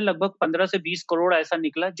अमाउंट उसमें लगभग 15 से 20 करोड़ ऐसा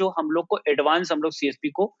निकला जो हम लोग को एडवांस, हम लोग सीएसपी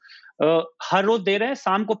को हर रोज दे रहे हैं,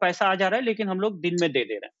 शाम को पैसा आ जा रहा है लेकिन हम लोग दिन में दे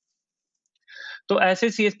रहे हैं। तो ऐसे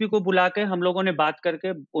सीएसपी को बुला के हम लोगों ने बात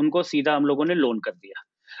करके उनको सीधा हम लोगों ने लोन कर दिया।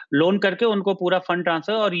 लोन करके उनको पूरा फंड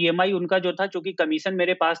ट्रांसफर, और ईएमआई उनका जो था, चूंकि कमीशन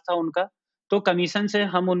मेरे पास था उनका, तो कमीशन से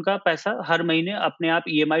हम उनका पैसा हर महीने अपने आप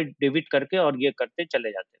ईएमआई डेबिट करके और ये करते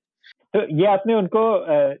चले जाते। तो ये आपने उनको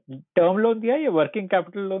टर्म लोन दिया या वर्किंग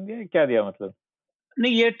कैपिटल लोन दिया, क्या दिया मतलब?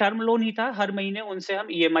 नहीं, ये टर्म लोन ही था। हर महीने उनसे हम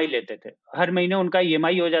ईएमआई लेते थे, हर महीने उनका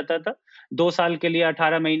ईएमआई हो जाता था 2 साल के लिए,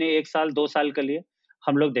 18 महीने, 1 साल, 2 साल के लिए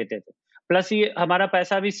हम लोग देते थे। प्लस ये हमारा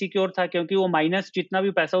पैसा भी सिक्योर था, क्योंकि वो माइनस जितना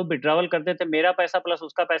भी पैसा वो विड्रॉवल करते थे, मेरा पैसा प्लस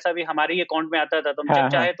उसका पैसा भी हमारे ही अकाउंट में आता था, तो हम जब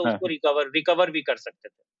चाहे तो उसको रिकवर भी कर सकते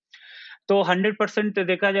थे। तो 100%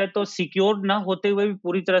 देखा जाए तो सिक्योर ना होते हुए भी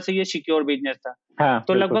पूरी तरह से ये सिक्योर बिजनेस था।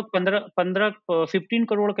 तो लगभग 15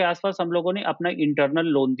 करोड़ के आसपास हम लोगों ने अपना इंटरनल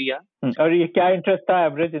लोन दिया। और ये क्या इंटरेस्ट था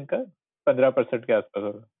एवरेज इनका? 15% के आसपास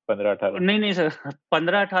होगा, 15-18? नहीं सर,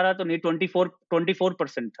 15-18 तो नहीं,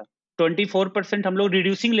 24% था। 24% हम लोग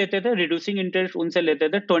रिड्यूसिंग लेते थे, रिड्यूसिंग इंटरेस्ट उनसे लेते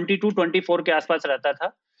थे, 22-24 के आसपास रहता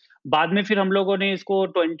था। बाद में फिर हम लोगों ने इसको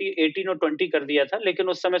 18 और 20 कर दिया था, लेकिन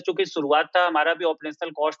उस समय चूंकि शुरुआत था, हमारा भी ऑपरेशनल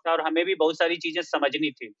कॉस्ट था और हमें भी बहुत सारी चीजें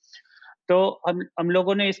समझनी थी, तो हम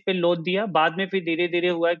लोगों ने इस पे लोन दिया। बाद में फिर धीरे धीरे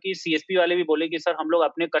हुआ कि सीएसपी वाले भी बोले कि सर हम लोग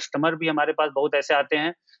अपने कस्टमर भी, हमारे पास बहुत ऐसे आते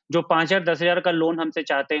हैं जो 5,000 10,000 का लोन हमसे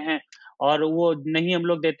चाहते हैं, और वो नहीं हम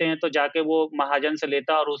लोग देते हैं तो जाके वो महाजन से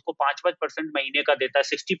लेता है और उसको 5% महीने का देता है,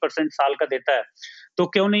 60% साल का देता है। तो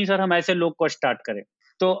क्यों नहीं सर हम ऐसे लोग को स्टार्ट करें।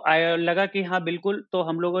 तो लगा कि हाँ बिल्कुल। तो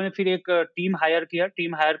हम लोगों ने फिर एक टीम हायर किया,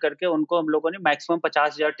 टीम हायर करके उनको हम लोगों ने मैक्सिमम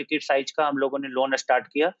 50,000 टिकट साइज का हम लोगों ने लोन स्टार्ट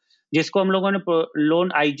किया, जिसको हम लोगों ने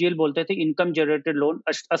लोन आईजीएल बोलते थे, income generated loan,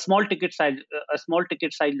 small ticket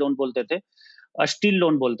size loan बोलते थे, स्टील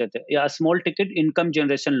लोन बोलते थे, या small ticket income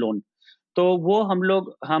generation loan. तो वो हम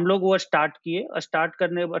लोग वो स्टार्ट किए, स्टार्ट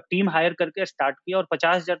करने टीम हायर करके स्टार्ट किया, और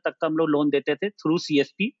 50,000 तक का हम लोग लोन देते थे थ्रू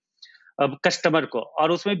सीएसपी कस्टमर को,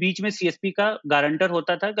 और उसमें बीच में सीएसपी का गारंटर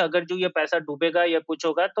होता था कि अगर जो ये पैसा डूबेगा या कुछ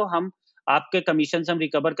होगा तो हम आपके कमीशन से हम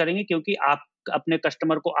रिकवर करेंगे, क्योंकि आप अपने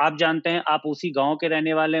कस्टमर को आप जानते हैं, आप उसी गांव के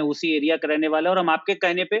रहने वाले हैं, उसी एरिया के रहने वाले हैं, और हम आपके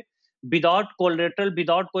कहने पे विदाउट कोलेटरल,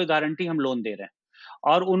 विदाउट कोई गारंटी हम लोन दे रहे हैं।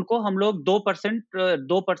 और उनको हम लोग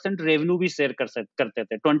 2% रेवेन्यू भी शेयर करते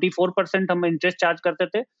थे। 24% हम इंटरेस्ट चार्ज करते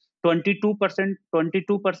थे,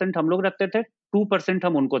 22% हम लोग रखते थे, 2%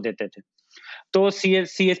 हम उनको देते थे। तो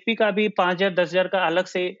CSP का भी 5,000 10,000 का अलग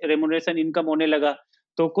से रेमुनरेशन इनकम होने लगा।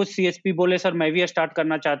 तो कुछ CSP बोले सर मैं भी स्टार्ट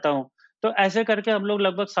करना चाहता हूँ। तो ऐसे करके हम लोग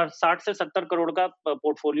लगभग 60 से 70 करोड़ का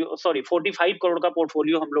पोर्टफोलियो, सॉरी 45 करोड़ का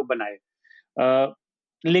पोर्टफोलियो हम लोग बनाए।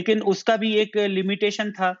 लेकिन उसका भी एक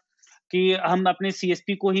लिमिटेशन था कि हम अपने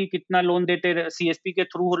CSP को ही कितना लोन देते, CSP के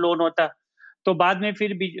थ्रू लोन होता। तो बाद में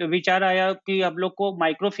फिर विचार आया कि हम लोग को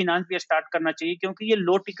माइक्रो फाइनेंस भी स्टार्ट करना चाहिए, क्योंकि ये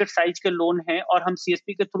लो टिकट साइज के लोन हैं और हम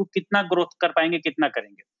CSP के थ्रू कितना ग्रोथ कर पाएंगे, कितना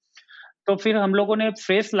करेंगे। तो फिर हम लोगों ने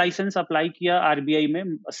फ्रेश लाइसेंस अप्लाई किया RBI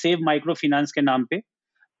में, सेव माइक्रो फाइनेंस के नाम पे।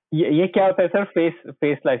 ये क्या होता है सर,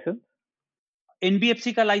 फेस लाइसेंस?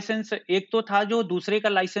 NBFC का लाइसेंस एक तो था, जो दूसरे का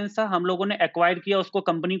लाइसेंस था हम लोगों ने एक्वायर किया, उसको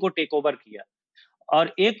कंपनी को टेक ओवर किया।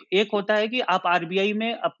 और एक होता है कि आप RBI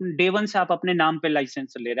में अपने डे वन से आप अपने नाम पे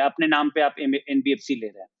लाइसेंस ले रहे हैं, अपने नाम पे आप NBFC ले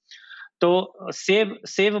रहे हैं। तो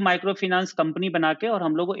सेव माइक्रो फाइनेंस कंपनी बना के और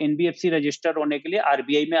हम लोग NBFC रजिस्टर होने के लिए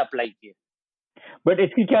RBI में अप्लाई किए। बट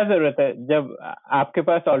इसकी क्या जरूरत है जब आपके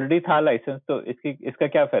पास ऑलरेडी था लाइसेंस? तो इसका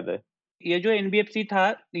क्या फायदा है? ये जो NBFC था,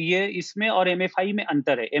 ये इसमें और MFI में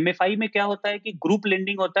अंतर है। MFI में क्या होता है कि ग्रुप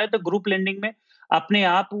लेंडिंग होता है, तो ग्रुप लेंडिंग में अपने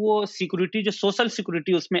आप वो सिक्योरिटी, जो सोशल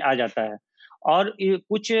सिक्योरिटी उसमें आ जाता है। और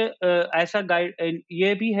कुछ ऐसा गाइड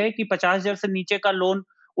ये भी है कि 50,000 से नीचे का लोन,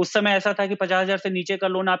 उस समय ऐसा था कि 50,000 से नीचे का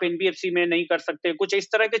लोन आप NBFC में नहीं कर सकते, कुछ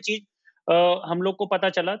इस तरह की चीज हम लोग को पता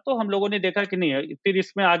चला। तो हम लोगों ने देखा कि नहीं है, फिर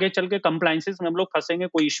इसमें आगे चल के कंप्लायंसेस में हम लोग फंसेंगे,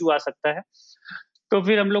 कोई इश्यू आ सकता है। तो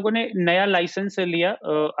फिर हम लोगों ने नया लाइसेंस लिया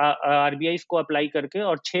RBI को अप्लाई करके,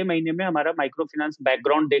 और 6 महीने में हमारा माइक्रो फाइनेंस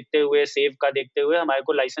बैकग्राउंड देखते हुए, सेव का देखते हुए हमारे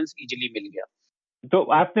को लाइसेंस इजीली मिल गया। तो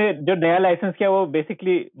आपने जो नया लाइसेंस किया वो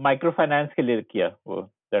बेसिकली माइक्रो फाइनेंस के लिए किया, वो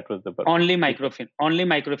that was the purpose? Only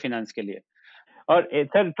micro finance के लिए। और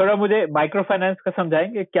सर थोड़ा मुझे माइक्रो फाइनेंस का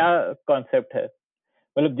समझाएंगे, क्या कॉन्सेप्ट है?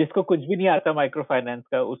 मतलब जिसको कुछ भी नहीं आता माइक्रो फाइनेंस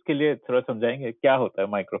का, उसके लिए थोड़ा समझाएंगे क्या होता है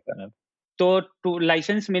माइक्रो फाइनेंस? तो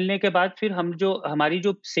लाइसेंस मिलने के बाद फिर हम जो हमारी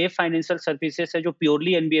जो सेफ फाइनेंशियल सर्विसेज है, जो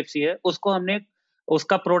प्योरली NBFC है,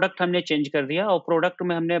 उसका प्रोडक्ट हमने चेंज कर दिया, और प्रोडक्ट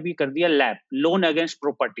में हमने अभी कर दिया लैब, लोन अगेंस्ट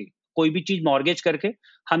प्रॉपर्टी। कोई भी चीज मॉर्गेज करके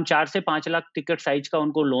हम 4 से 5 लाख टिकट साइज का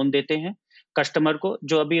उनको लोन देते हैं कस्टमर को,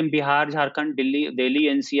 जो अभी हम बिहार, झारखंड, दिल्ली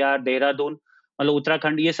NCR, देहरादून, मतलब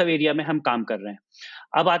उत्तराखंड, ये सब एरिया में हम काम कर रहे हैं।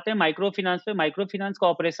 अब आते हैं माइक्रो फाइनेंस पे। माइक्रो फाइनेंस का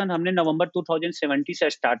ऑपरेशन हमने नवंबर 2017 से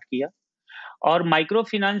स्टार्ट किया। और माइक्रो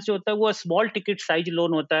फाइनेंस जो होता है वो स्मॉल टिकट साइज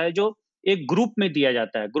लोन होता है, जो एक ग्रुप में दिया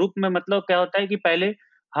जाता है। ग्रुप में मतलब क्या होता है कि पहले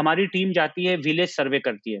हमारी टीम जाती है, विलेज सर्वे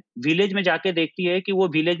करती है, विलेज में जाके देखती है कि वो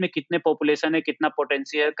विलेज में कितने पॉपुलेशन है, कितना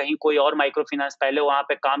पोटेंशियल है, कहीं कोई और माइक्रो फाइनेंस पहले वहां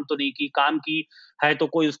पे काम तो नहीं की, काम की है तो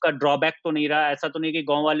कोई उसका ड्रॉबैक तो नहीं रहा, ऐसा तो नहीं कि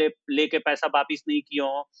गांव वाले लेके पैसा वापिस नहीं किए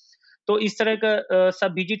हो। तो इस तरह का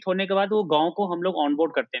सब विजिट होने के बाद वो गांव को हम लोग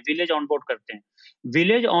ऑनबोर्ड करते हैं, विलेज ऑनबोर्ड करते हैं।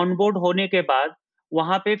 विलेज ऑनबोर्ड होने के बाद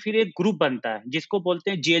वहां पे फिर एक ग्रुप बनता है, जिसको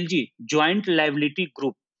बोलते हैं JLG, ज्वाइंट लायबिलिटी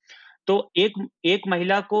ग्रुप। तो एक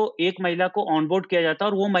महिला को ऑनबोर्ड किया जाता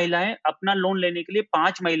है, और वो महिलाएं अपना लोन लेने के लिए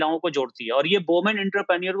 5 महिलाओं को जोड़ती है, और ये वोमेन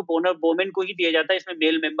एंटरप्रेन्योर को वोमेन को ही दिया जाता है, इसमें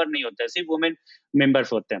मेल मेंबर नहीं होता है, सिर्फ वोमेन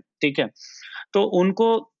मेंबर्स होते हैं, ठीक है। तो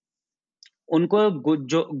उनको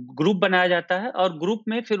जो ग्रुप बनाया जाता है, और ग्रुप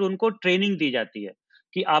में फिर उनको ट्रेनिंग दी जाती है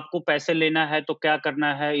कि आपको पैसे लेना है तो क्या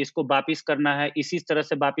करना है, इसको वापिस करना है, इसी तरह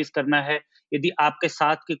से वापिस करना है। यदि आपके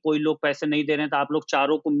साथ के कोई लोग पैसे नहीं दे रहे हैं तो आप लोग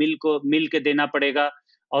चारों को मिल के देना पड़ेगा।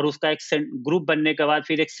 और उसका एक ग्रुप बनने के बाद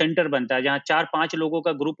फिर एक सेंटर बनता है, जहाँ 4-5 लोगों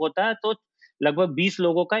का ग्रुप होता है, तो लगभग 20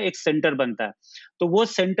 लोगों का एक सेंटर बनता है। तो वो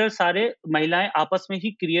सेंटर सारे महिलाएं आपस में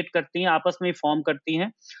ही क्रिएट करती हैं, आपस में ही फॉर्म करती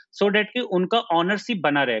हैं, सो डेट कि उनका ऑनरशिप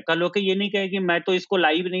बना रहे। कल होके ये नहीं कहे कि मैं तो इसको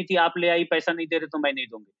लाई भी नहीं थी, आप ले आई, पैसा नहीं दे रहे तो मैं नहीं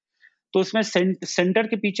दूंगी। तो उसमें सेंटर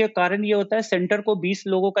के पीछे कारण ये होता है, सेंटर को 20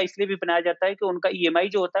 लोगों का इसलिए भी बनाया जाता है कि उनका EMI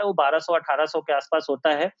जो होता है वो 1200-1800 के आसपास होता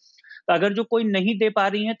है। तो अगर जो कोई नहीं दे पा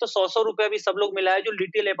रही है तो 100 रुपया भी सब लोग मिलाए, जो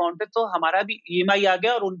लिटिल अमाउंट है, तो हमारा भी EMI आ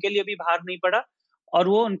गया और उनके लिए भी भार नहीं पड़ा, और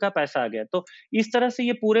वो उनका पैसा आ गया। तो इस तरह से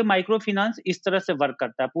ये पूरे माइक्रो फाइनेंस इस तरह से वर्क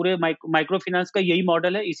करता है, पूरे माइक्रो फाइनेंस का यही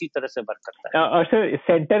मॉडल है, इसी तरह से वर्क करता है। और सर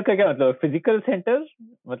सेंटर का क्या मतलब, फिजिकल सेंटर?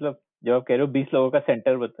 मतलब जो आप कह रहे हो 20 लोगों का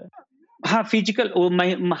सेंटर बताए। हाँ, फिजिकल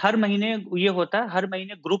हर महीने ये होता है, हर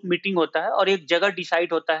महीने ग्रुप मीटिंग होता है, और एक जगह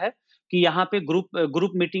डिसाइड होता है कि यहाँ पे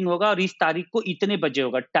ग्रुप मीटिंग होगा और इस तारीख को इतने बजे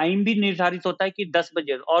होगा। टाइम भी निर्धारित होता है कि 10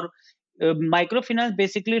 बजे। और micro finance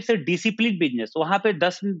basically it's a discipline business. वहां पे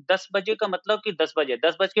 10 बजे का मतलब कि 10 बजे,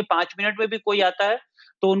 10:05 में भी कोई आता है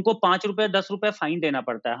तो उनको 5 रुपए 10 रुपए फाइन देना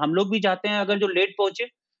पड़ता है। हम लोग भी जाते हैं, अगर जो लेट पहुंचे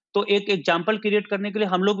तो एक एग्जाम्पल क्रिएट करने के लिए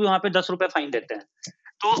हम लोग भी वहां पे 10 रुपए फाइन देते हैं।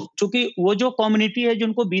 तो चूंकि वो जो कम्युनिटी है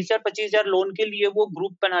जिनको 20,000 25,000 लोन के लिए वो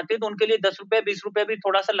ग्रुप बनाते हैं, तो उनके लिए 10 रुपए 20 रुपए भी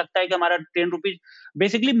थोड़ा सा लगता है कि हमारा 10 रुपीज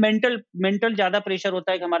बेसिकली मेंटल ज्यादा प्रेशर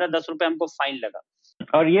होता है कि हमारा 10 रुपए हमको फाइन लगा।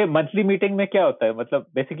 और ये मंथली मीटिंग में क्या होता है, मतलब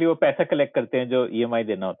बेसिकली वो पैसा कलेक्ट करते हैं जो ईएमआई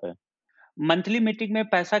देना होता है? मंथली मीटिंग में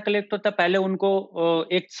पैसा कलेक्ट होता है। पहले उनको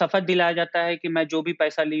एक शपथ दिलाया जाता है कि मैं जो भी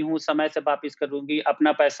पैसा ली हूँ समय से वापस करूंगी,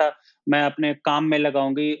 अपना पैसा मैं अपने काम में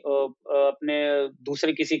लगाऊंगी, अपने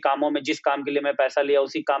दूसरे किसी कामों में, जिस काम के लिए मैं पैसा लिया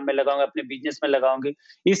उसी काम में लगाऊंगी, अपने बिजनेस में लगाऊंगी।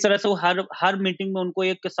 इस तरह से वो हर मीटिंग में उनको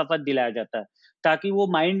एक शपथ दिलाया जाता है, ताकि वो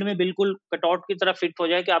माइंड में बिल्कुल कटआउट की तरह फिट हो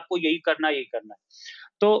जाए कि आपको यही करना है।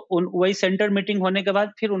 तो वही सेंटर मीटिंग होने के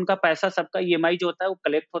बाद फिर उनका पैसा सबका ईएमआई जो होता है वो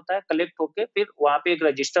कलेक्ट होता है। कलेक्ट होके फिर वहां पे एक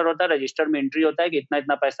रजिस्टर होता है, रजिस्टर में एंट्री होता है कि इतना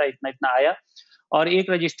इतना पैसा इतना इतना आया, और एक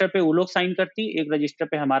रजिस्टर पे वो लोग साइन करती, एक रजिस्टर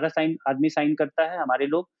पे हमारा आदमी साइन करता है, हमारे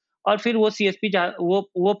लोग, और फिर वो सीएसपी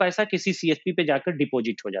वो पैसा किसी सीएसपी पे जाकर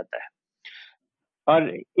डिपॉजिट हो जाता है। और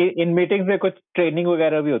इन मीटिंग्स में कुछ ट्रेनिंग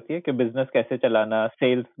वगैरह भी होती है कि बिजनेस कैसे चलाना,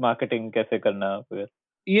 सेल्स मार्केटिंग कैसे करना वगैरह?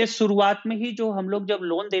 ये शुरुआत में ही जो हम लोग जब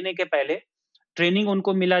लोन देने के पहले ट्रेनिंग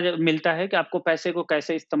उनको मिलता है कि आपको पैसे को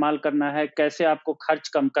कैसे इस्तेमाल करना है, कैसे आपको खर्च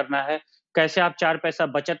कम करना है, कैसे आप 4 पैसा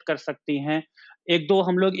बचत कर सकती हैं। 1-2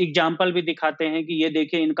 हम लोग एग्जाम्पल भी दिखाते हैं कि ये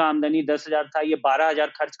देखिए इनका आमदनी 10,000 था, ये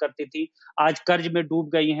 12,000 खर्च करती थी, आज कर्ज में डूब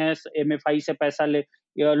गई हैं, एमएफआई से पैसा ले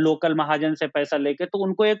या लोकल महाजन से पैसा लेके। तो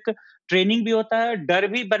उनको एक ट्रेनिंग भी होता है, डर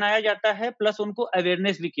भी बनाया जाता है, प्लस उनको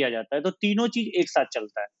अवेयरनेस भी किया जाता है। तो तीनों चीज एक साथ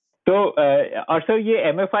चलता है। तो और सर ये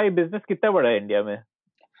एमएफआई बिजनेस कितना बड़ा है इंडिया में?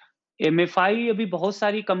 एमएफआई अभी बहुत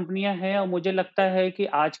सारी कंपनियां हैं और मुझे लगता है कि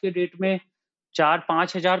आज के डेट में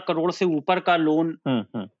 4-5 हजार करोड़ से ऊपर का लोन।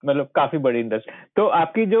 मतलब काफी बड़ी इंडस्ट्री। तो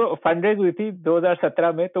आपकी जो फंड रेज हुई थी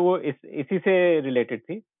 2017 में, तो वो इसी से रिलेटेड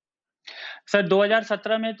थी? सर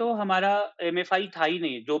 2017 में तो हमारा एमएफआई था ही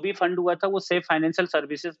नहीं, जो भी फंड हुआ था वो सेफ फाइनेंशियल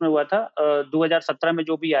सर्विसेज में हुआ था। 2017 में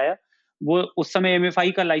जो भी आया वो उस समय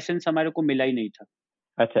एमएफआई का लाइसेंस हमारे को मिला ही नहीं था।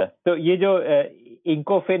 अच्छा, तो ये जो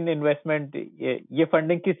इंकोफिन इन्वेस्टमेंट, ये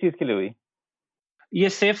फंडिंग किस चीज के लिए हुई? ये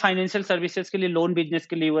सेफ फाइनेंशियल सर्विसेज के लिए, लोन बिजनेस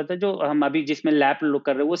के लिए हुआ था, जो हम अभी जिसमें लैब लोग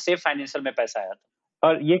कर रहे हैं वो सेफ फाइनेंशियल में पैसा आया था।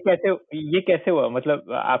 और ये कैसे हुआ,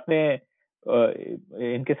 मतलब आपने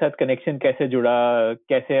इनके साथ कनेक्शन कैसे जुड़ा,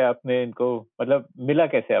 कैसे आपने इनको, मतलब मिला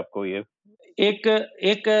कैसे आपको ये? एक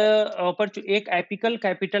एपिकल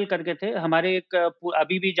कैपिटल करके थे हमारे, एक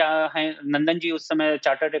अभी भी हैं नंदन जी, उस समय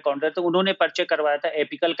चार्टर्ड अकाउंटेंट, तो उन्होंने पर्चे करवाया था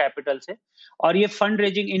एपिकल कैपिटल से, और ये फंड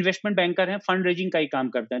रेजिंग इन्वेस्टमेंट बैंकर हैं, फंड रेजिंग का ही काम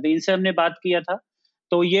करते हैं। तो इनसे हमने बात किया था,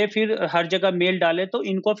 तो ये फिर हर जगह मेल डाले, तो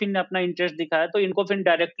इनकोफिन ने अपना इंटरेस्ट दिखाया, तो इनकोफिन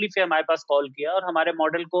डायरेक्टली फिर हमारे पास कॉल किया और हमारे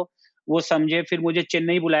मॉडल को वो समझे। फिर मुझे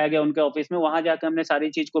चेन्नई बुलाया गया उनके ऑफिस में, वहां जाकर हमने सारी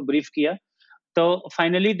चीज को ब्रीफ किया। तो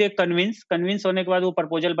फाइनली दे कन्विंस होने के बाद वो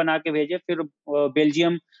प्रपोजल बना के भेजे। फिर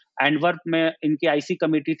बेल्जियम एंटवर्प में इनकी आईसी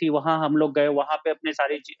कमेटी थी, वहां हम लोग गए, वहां पे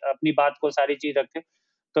अपनी बात को सारी चीज रखे।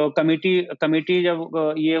 तो कमेटी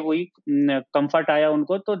जब ये हुई, कंफर्ट आया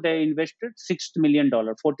उनको, तो दे इन्वेस्टेड $60 मिलियन,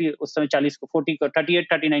 40 उस समय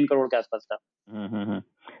 38-39 करोड़ के आसपास था।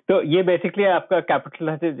 तो ये बेसिकली आपका कैपिटल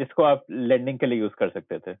है जिसको आप लेंडिंग के लिए यूज कर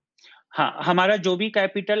सकते थे? हाँ, हमारा जो भी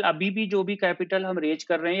कैपिटल अभी भी जो भी कैपिटल हम रेज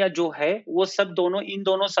कर रहे हैं या जो है, वो सब इन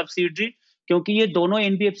दोनों सब्सिडरी, क्योंकि ये दोनों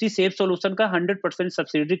एनबीएफसी सेफ सॉल्यूशन का 100%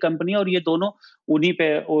 सब्सिडरी कंपनी है, और ये दोनों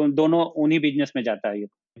उन्हीं बिजनेस में जाता है ये।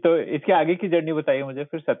 तो इसके आगे की जर्नी बताइए मुझे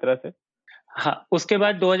फिर 17 से। हाँ, उसके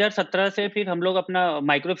बाद 2017 से फिर हम लोग अपना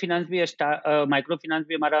माइक्रो फाइनेंस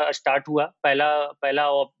भी हमारा स्टार्ट हुआ।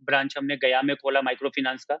 पहला ब्रांच हमने गया में खोला माइक्रो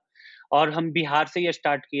फाइनेंस का, और हम बिहार से ही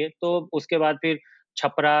स्टार्ट किए। तो उसके बाद फिर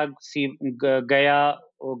छपरा,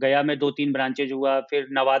 गया में 2-3 ब्रांचेज हुआ, फिर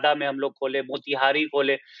नवादा में हम लोग खोले, मोतिहारी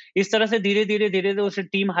खोले। इस तरह से धीरे धीरे उसे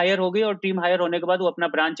टीम हायर हो गई, और टीम हायर होने के बाद वो अपना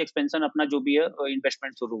ब्रांच एक्सपेंशन, अपना जो भी है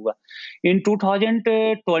इन्वेस्टमेंट शुरू हुआ। इन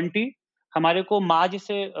 2020 हमारे को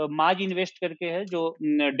माज इन्वेस्ट करके है, जो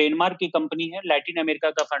डेनमार्क की कंपनी है, लैटिन अमेरिका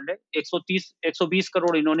का फंड है, 120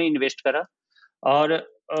 करोड़ इन्होंने इन्वेस्ट करा। और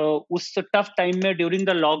उस टफ टाइम में, during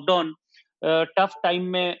the lockdown tough time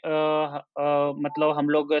में, मतलब हम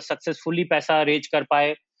लोग सक्सेसफुली पैसा रेज कर पाए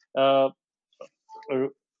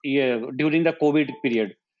ये ड्यूरिंग द कोविड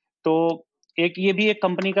पीरियड। तो ये भी एक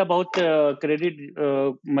कंपनी का बहुत क्रेडिट,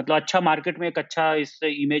 मतलब अच्छा मार्केट में एक अच्छा इससे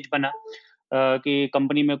इमेज बना कि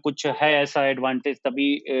कंपनी में कुछ है ऐसा एडवांटेज, तभी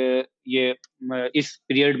ये इस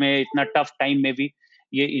पीरियड में, इतना टफ टाइम में भी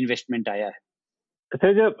ये इन्वेस्टमेंट आया है।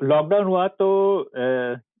 सर जब लॉकडाउन हुआ तो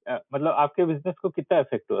मतलब आपके बिजनेस को कितना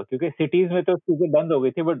इफेक्ट हुआ, क्योंकि सिटीज में तो चीजें बंद हो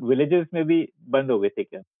गई थी, बट विलेजेस में भी बंद हो गए थे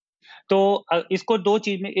क्या? तो इसको 2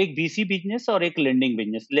 चीज में, एक बीसी बिजनेस और एक लेंडिंग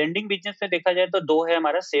बिजनेस। लेंडिंग बिजनेस में देखा जाए तो 2 है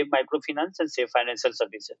हमारा, Safe Micro Finance and Safe Financial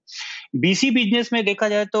Services. BC business में देखा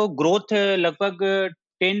जाए तो ग्रोथ लगभग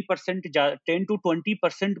 10 to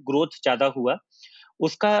 20% ग्रोथ ज्यादा हुआ।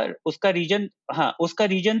 उसका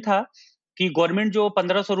रीजन था कि गवर्नमेंट जो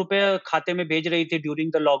 1500 रुपए खाते में भेज रही थी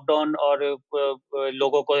ड्यूरिंग द लॉकडाउन, और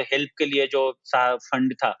लोगों को हेल्प के लिए जो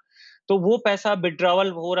फंड था, तो वो पैसा विड्रॉवल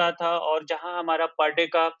हो रहा था, और जहां हमारा पर डे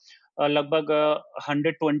का लगभग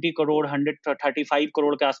 120 करोड़ 135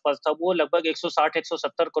 करोड़ के आसपास था, वो लगभग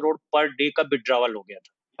 160-170 करोड़ पर डे का विड्रॉवल हो गया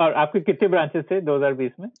था। और आपके कितने ब्रांचेस थे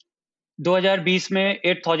 2020 में? 2020 में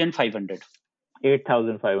 8,500।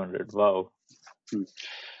 8,500, वाओ।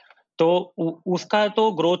 तो उसका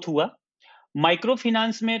तो ग्रोथ हुआ। माइक्रो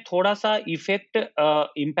फाइनेंस में थोड़ा सा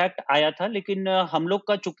इम्पैक्ट आया था, लेकिन हम लोग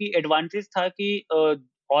का चूंकि एडवांटेज था कि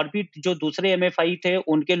और भी जो दूसरे एमएफआई थे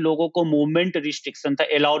उनके लोगों को मूवमेंट रिस्ट्रिक्शन था,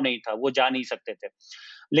 अलाउ नहीं था, वो जा नहीं सकते थे।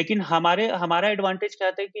 लेकिन हमारा एडवांटेज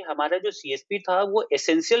क्या था कि हमारा जो सीएसपी था वो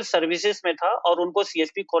एसेंशियल सर्विसेज में था, और उनको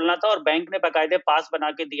सीएसपी खोलना था, और बैंक ने बाकायदे पास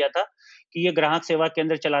बना के दिया था कि ये ग्राहक सेवा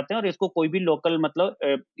केंद्र चलाते हैं और इसको कोई भी लोकल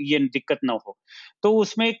मतलब ये दिक्कत ना हो। तो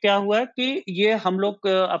उसमें क्या हुआ कि ये हम लोग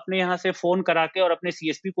अपने यहाँ से फोन करा के और अपने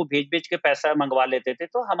सीएसपी को भेज के पैसा मंगवा लेते थे,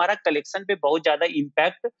 तो हमारा कलेक्शन पे बहुत ज्यादा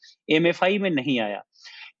इम्पैक्ट एमएफआई में नहीं आया।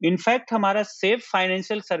 इनफैक्ट हमारा सेफ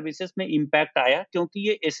फाइनेंशियल सर्विसेज में इम्पैक्ट आया, क्योंकि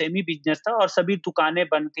ये एसएमई बिजनेस था और सभी दुकानें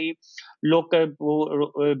बंद थी, लोग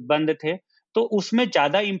बंद थे, तो उसमें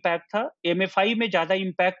ज्यादा इम्पैक्ट था। एमएफआई में ज्यादा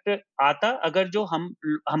इम्पैक्ट आता अगर जो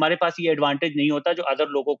हमारे पास ये एडवांटेज नहीं होता जो अदर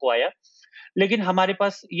लोगों को आया। लेकिन हमारे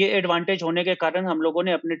पास ये एडवांटेज होने के कारण हम लोगों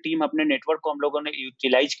ने अपने टीम, अपने नेटवर्क को हम लोगों ने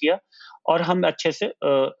यूटिलाइज किया, और हम अच्छे से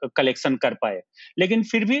कलेक्शन कर पाए। लेकिन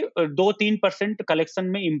फिर भी 2-3% कलेक्शन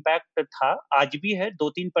में इम्पैक्ट था, आज भी है।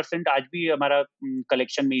 2-3% आज भी हमारा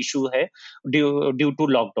कलेक्शन में इशू है ड्यू टू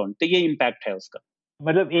लॉकडाउन, तो ये इम्पैक्ट है उसका।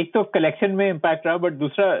 मतलब एक तो कलेक्शन में इम्पैक्ट रहा, बट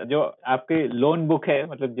दूसरा जो आपके लोन बुक है,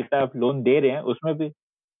 मतलब जितना आप लोन दे रहे हैं उसमें भी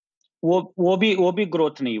वो भी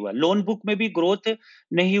ग्रोथ नहीं हुआ। लोन बुक में भी ग्रोथ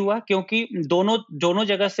नहीं हुआ, क्योंकि दोनों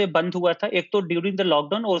जगह से बंद हुआ था। एक तो ड्यूरिंग द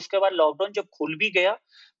लॉकडाउन, और उसके बाद लॉकडाउन जब खुल भी गया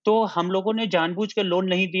तो हम लोगों ने जानबूझ के लोन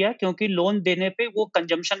नहीं दिया, क्योंकि लोन देने पे वो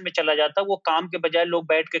कंजम्पशन में चला जाता, वो काम के बजाय लोग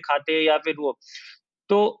बैठ के खाते, या फिर वो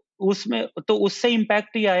तो उससे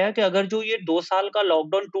इम्पैक्ट ये आया कि अगर जो ये 2 साल का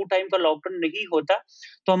लॉकडाउन, 2 टाइम का लॉकडाउन नहीं होता,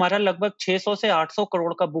 तो हमारा लगभग 600 से 800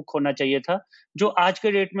 करोड़ का बुक होना चाहिए था, जो आज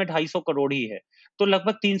के डेट में 250 करोड़ ही है। तो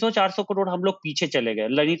लगभग 300-400 करोड़ हम लोग पीछे चले गए,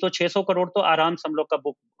 नहीं तो 600 करोड़ तो आराम से हम लोग का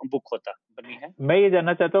बुक होता बनी है। मैं ये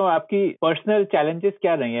जानना चाहता हूँ आपकी पर्सनल चैलेंजेस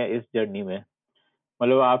क्या रही हैं इस जर्नी में?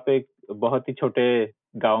 मतलब आप एक बहुत ही छोटे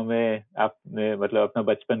गांव में आपने मतलब अपना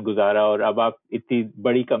बचपन गुजारा, और अब आप इतनी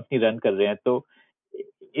बड़ी कंपनी रन कर रहे हैं, तो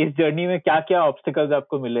इस जर्नी में क्या क्या ऑब्स्टिकल्स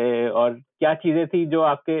आपको मिले, और क्या चीजें थी जो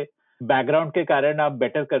आपके बैकग्राउंड के कारण आप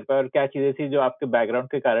बेटर कर पाए, और क्या चीजें थी जो आपके बैकग्राउंड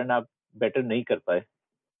के कारण आप बेटर नहीं कर पाए?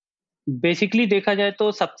 बेसिकली देखा जाए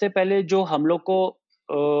तो सबसे पहले जो हम लोग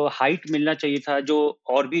को हाइट मिलना चाहिए था, जो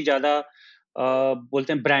और भी ज्यादा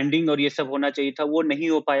बोलते हैं ब्रांडिंग और ये सब होना चाहिए था, वो नहीं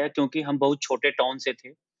हो पाया, क्योंकि हम बहुत छोटे टाउन से थे।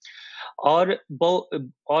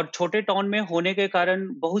 और छोटे टाउन में होने के कारण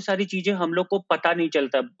बहुत सारी चीजें हम लोग को पता नहीं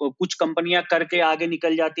चलता। कुछ कंपनियां करके आगे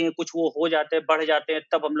निकल जाती हैं, कुछ वो हो जाते हैं, बढ़ जाते हैं,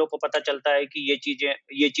 तब हम लोग को पता चलता है कि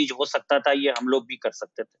ये चीज हो सकता था, ये हम लोग भी कर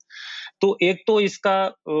सकते थे। तो एक तो इसका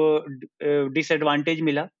डिसएडवांटेज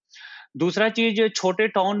मिला। दूसरा चीज, छोटे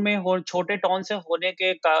टाउन से होने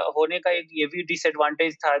का एक ये भी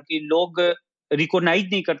डिसएडवांटेज था कि लोग रिकॉग्नाइज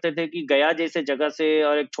नहीं करते थे कि गया जैसे जगह से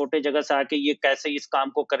और एक छोटे जगह से आके ये कैसे इस काम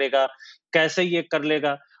को करेगा, कैसे ये कर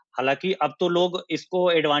लेगा। हालांकि अब तो लोग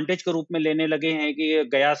इसको एडवांटेज के रूप में लेने लगे हैं कि ये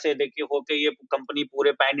गया से देखिए होके ये कंपनी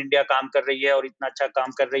पूरे पैन इंडिया काम कर रही है और इतना अच्छा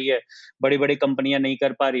काम कर रही है, बड़ी बड़ी कंपनियां नहीं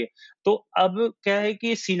कर पा रही है। तो अब क्या है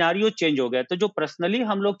कि सिनारियो चेंज हो गया। तो जो पर्सनली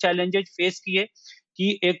हम लोग चैलेंजेस फेस किए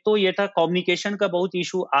कि एक तो ये था कम्युनिकेशन का बहुत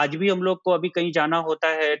इशू। आज भी हम लोग को अभी कहीं जाना होता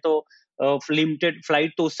है तो लिमिटेड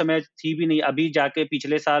फ्लाइट तो उस समय थी भी नहीं, अभी जाके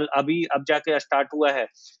पिछले साल अब जाके स्टार्ट हुआ है,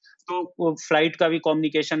 तो फ्लाइट का भी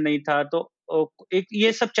कम्युनिकेशन नहीं था। तो एक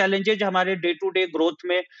ये सब चैलेंजेज हमारे डे टू डे ग्रोथ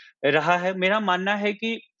में रहा है। मेरा मानना है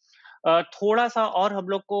कि थोड़ा सा और हम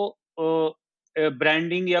लोग को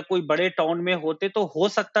ब्रांडिंग या कोई बड़े टाउन में होते तो हो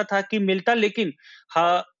सकता था कि मिलता, लेकिन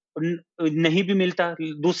हाँ नहीं भी मिलता।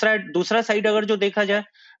 दूसरा साइड अगर जो देखा जाए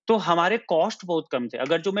तो हमारे कॉस्ट बहुत कम थे।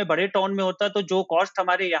 अगर जो मैं बड़े टाउन में होता तो जो कॉस्ट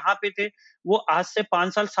हमारे यहाँ पे थे वो आज से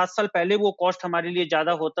 5 साल 7 साल पहले वो कॉस्ट हमारे लिए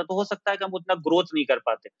ज्यादा होता, तो हो सकता है कि हम उतना ग्रोथ नहीं कर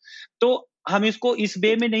पाते। तो हम इसको इस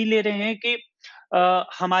वे में नहीं ले रहे हैं कि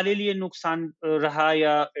हमारे लिए नुकसान रहा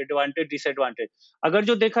या एडवांटेज डिसएडवांटेज। अगर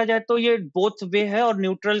जो देखा जाए तो ये बोथ वे है और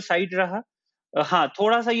न्यूट्रल साइड रहा। हाँ,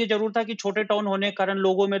 थोड़ा-सा ये ज़रूर था कि छोटे टाउन होने के कारण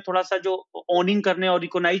लोगों में थोड़ा-सा जो ओनिंग करने और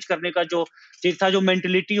रिकॉग्नाइज़ करने का जो चीज़ था, जो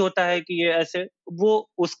मेंटालिटी होता है कि ये ऐसे, वो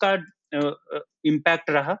उसका इम्पैक्ट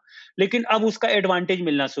रहा। लेकिन अब उसका एडवांटेज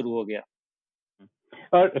मिलना शुरू हो गया।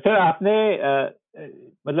 और सर आपने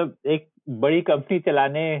मतलब एक बड़ी कंपनी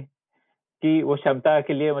चलाने की वो क्षमता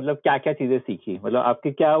के लिए मतलब क्या क्या चीजें सीखी, मतलब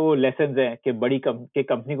आपके क्या वो लेसन्स हैं कि बड़ी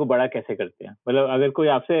कंपनी को बड़ा कैसे करते हैं? मतलब अगर कोई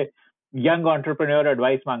आपसे यंग एंटरप्रेन्योर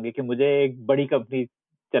एडवाइस मांगे कि मुझे एक बड़ी कंपनी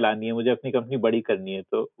चलानी है, मुझे अपनी कंपनी बड़ी करनी है,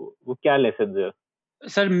 तो वो क्या लेसन्स है?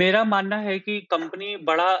 सर मेरा मानना है कि कंपनी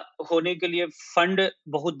बड़ा होने के लिए फंड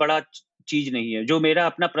बहुत बड़ा चीज नहीं है, जो मेरा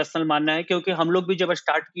अपना पर्सनल मानना है, क्योंकि हम लोग भी जब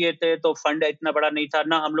स्टार्ट किए थे तो फंड इतना बड़ा नहीं था,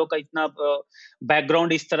 ना हम लोग का इतना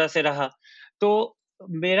बैकग्राउंड इस तरह से रहा। तो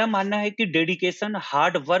मेरा मानना है कि डेडिकेशन,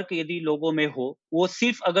 हार्ड वर्क यदि लोगों में हो, वो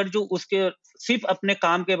सिर्फ अगर जो उसके सिर्फ अपने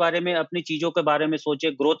काम के बारे में, अपनी चीजों के बारे में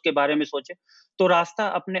सोचे, ग्रोथ के बारे में सोचे, तो रास्ता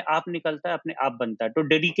अपने आप निकलता है, अपने आप बनता है। तो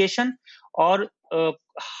डेडिकेशन और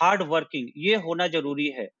हार्ड वर्किंग ये होना जरूरी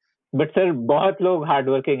है। बट सर बहुत लोग हार्ड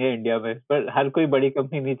वर्किंग है इंडिया में, पर हर कोई बड़ी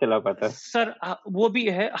कंपनी नहीं चला पाता। सर वो भी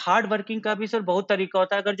है, हार्ड वर्किंग का भी सर बहुत तरीका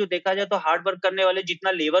होता है। अगर जो देखा जाए तो हार्ड वर्क करने वाले,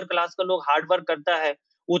 जितना लेबर क्लास का लोग हार्ड वर्क करता है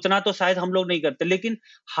उतना तो शायद हम लोग नहीं करते, लेकिन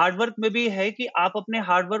हार्ड वर्क में भी है कि आप अपने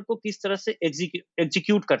हार्ड वर्क को किस तरह से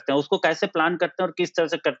एग्जीक्यूट करते हैं, उसको कैसे प्लान करते हैं और किस तरह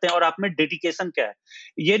से करते हैं, और आप में डेडिकेशन क्या है।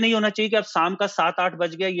 ये नहीं होना चाहिए कि अब शाम का 7-8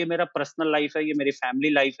 बज गया, ये मेरा पर्सनल लाइफ है, ये मेरी फैमिली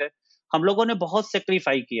लाइफ है। हम लोगों ने बहुत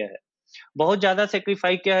सेक्रीफाई किया है, बहुत ज्यादा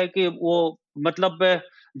सेक्रीफाई किया है कि वो मतलब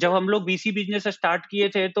जब हम लोग बीसी बिजनेस स्टार्ट किए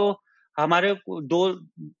थे तो हमारे दो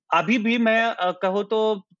अभी भी मैं कहो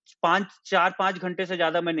तो 4-5 घंटे से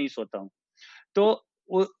ज्यादा मैं नहीं सोता हूँ। तो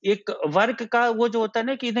वो एक वर्क का वो जो होता है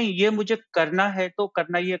ना कि नहीं ये मुझे करना है तो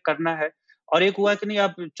करना, ये करना है। और एक हुआ कि नहीं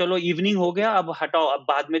अब चलो इवनिंग हो गया, अब हटाओ, अब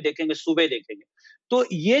बाद में देखेंगे, सुबह देखेंगे। तो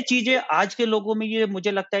ये चीजें आज के लोगों में ये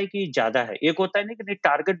मुझे लगता है कि ज्यादा है। एक होता है ना कि नहीं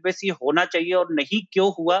टारगेट बेस ये होना चाहिए, और नहीं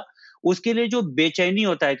क्यों हुआ उसके लिए जो बेचैनी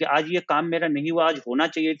होता है कि आज ये काम मेरा नहीं हुआ, आज होना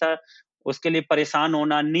चाहिए था, उसके लिए परेशान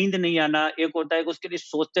होना, नींद नहीं आना। एक होता है कि उसके लिए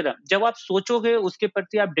सोचते रहना। जब आप सोचोगे, उसके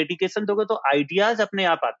प्रति आप डेडिकेशन दोगे तो आइडियाज अपने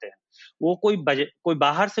आप आते हैं। वो कोई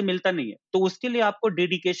बाहर से मिलता नहीं है, तो उसके लिए आपको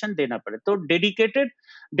डेडिकेशन देना पड़े। तो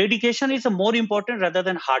dedication is more important rather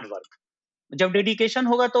than hard work. जब डेडिकेशन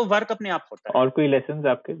होगा तो वर्क अपने आप होता है। और कोई लेसन्स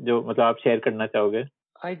आपके जो मतलब आप शेयर करना चाहोगे?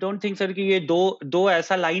 आई डोंट थिंक सर कि ये दो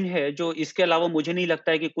ऐसा लाइन है जो इसके अलावा मुझे नहीं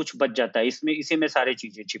लगता है कि कुछ बच जाता है इसमें, इसी में सारी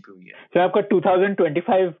चीजें छिपी हुई है। तो आपका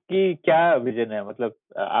 2025 की क्या विजन है, मतलब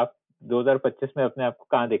आप 2025 में अपने आप को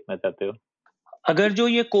कहाँ देखना चाहते हो? अगर जो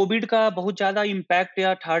ये कोविड का बहुत ज्यादा इम्पैक्ट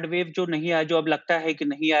या थर्ड वेव जो नहीं आया, जो अब लगता है कि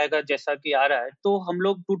नहीं आएगा जैसा कि आ रहा है, तो हम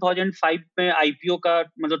लोग 2005 में आईपीओ का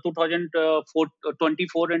मतलब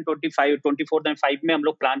 2024 एंड 24 में हम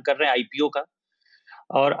लोग प्लान कर रहे हैं आईपीओ का,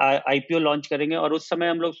 और आईपीओ लॉन्च करेंगे। और उस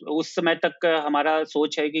समय तक हमारा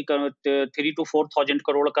सोच है कि 3,000 to 4,000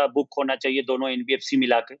 करोड़ का बुक होना चाहिए दोनों एनबीएफसी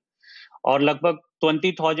मिला के, और लगभग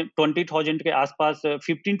 20,000 के आसपास,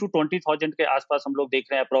 15 to 20,000 के आसपास हम लोग देख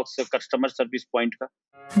रहे हैं अप्रोक्स कस्टमर सर्विस पॉइंट का।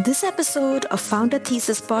 This episode of Founder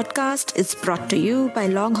Thesis podcast is brought to you by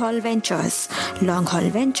Long Haul Ventures. Long Haul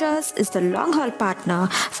Ventures is the long haul partner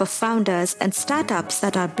for founders and startups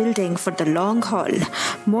that are building for the long haul.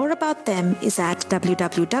 More about them is at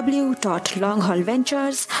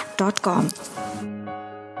www.longhaulventures.com.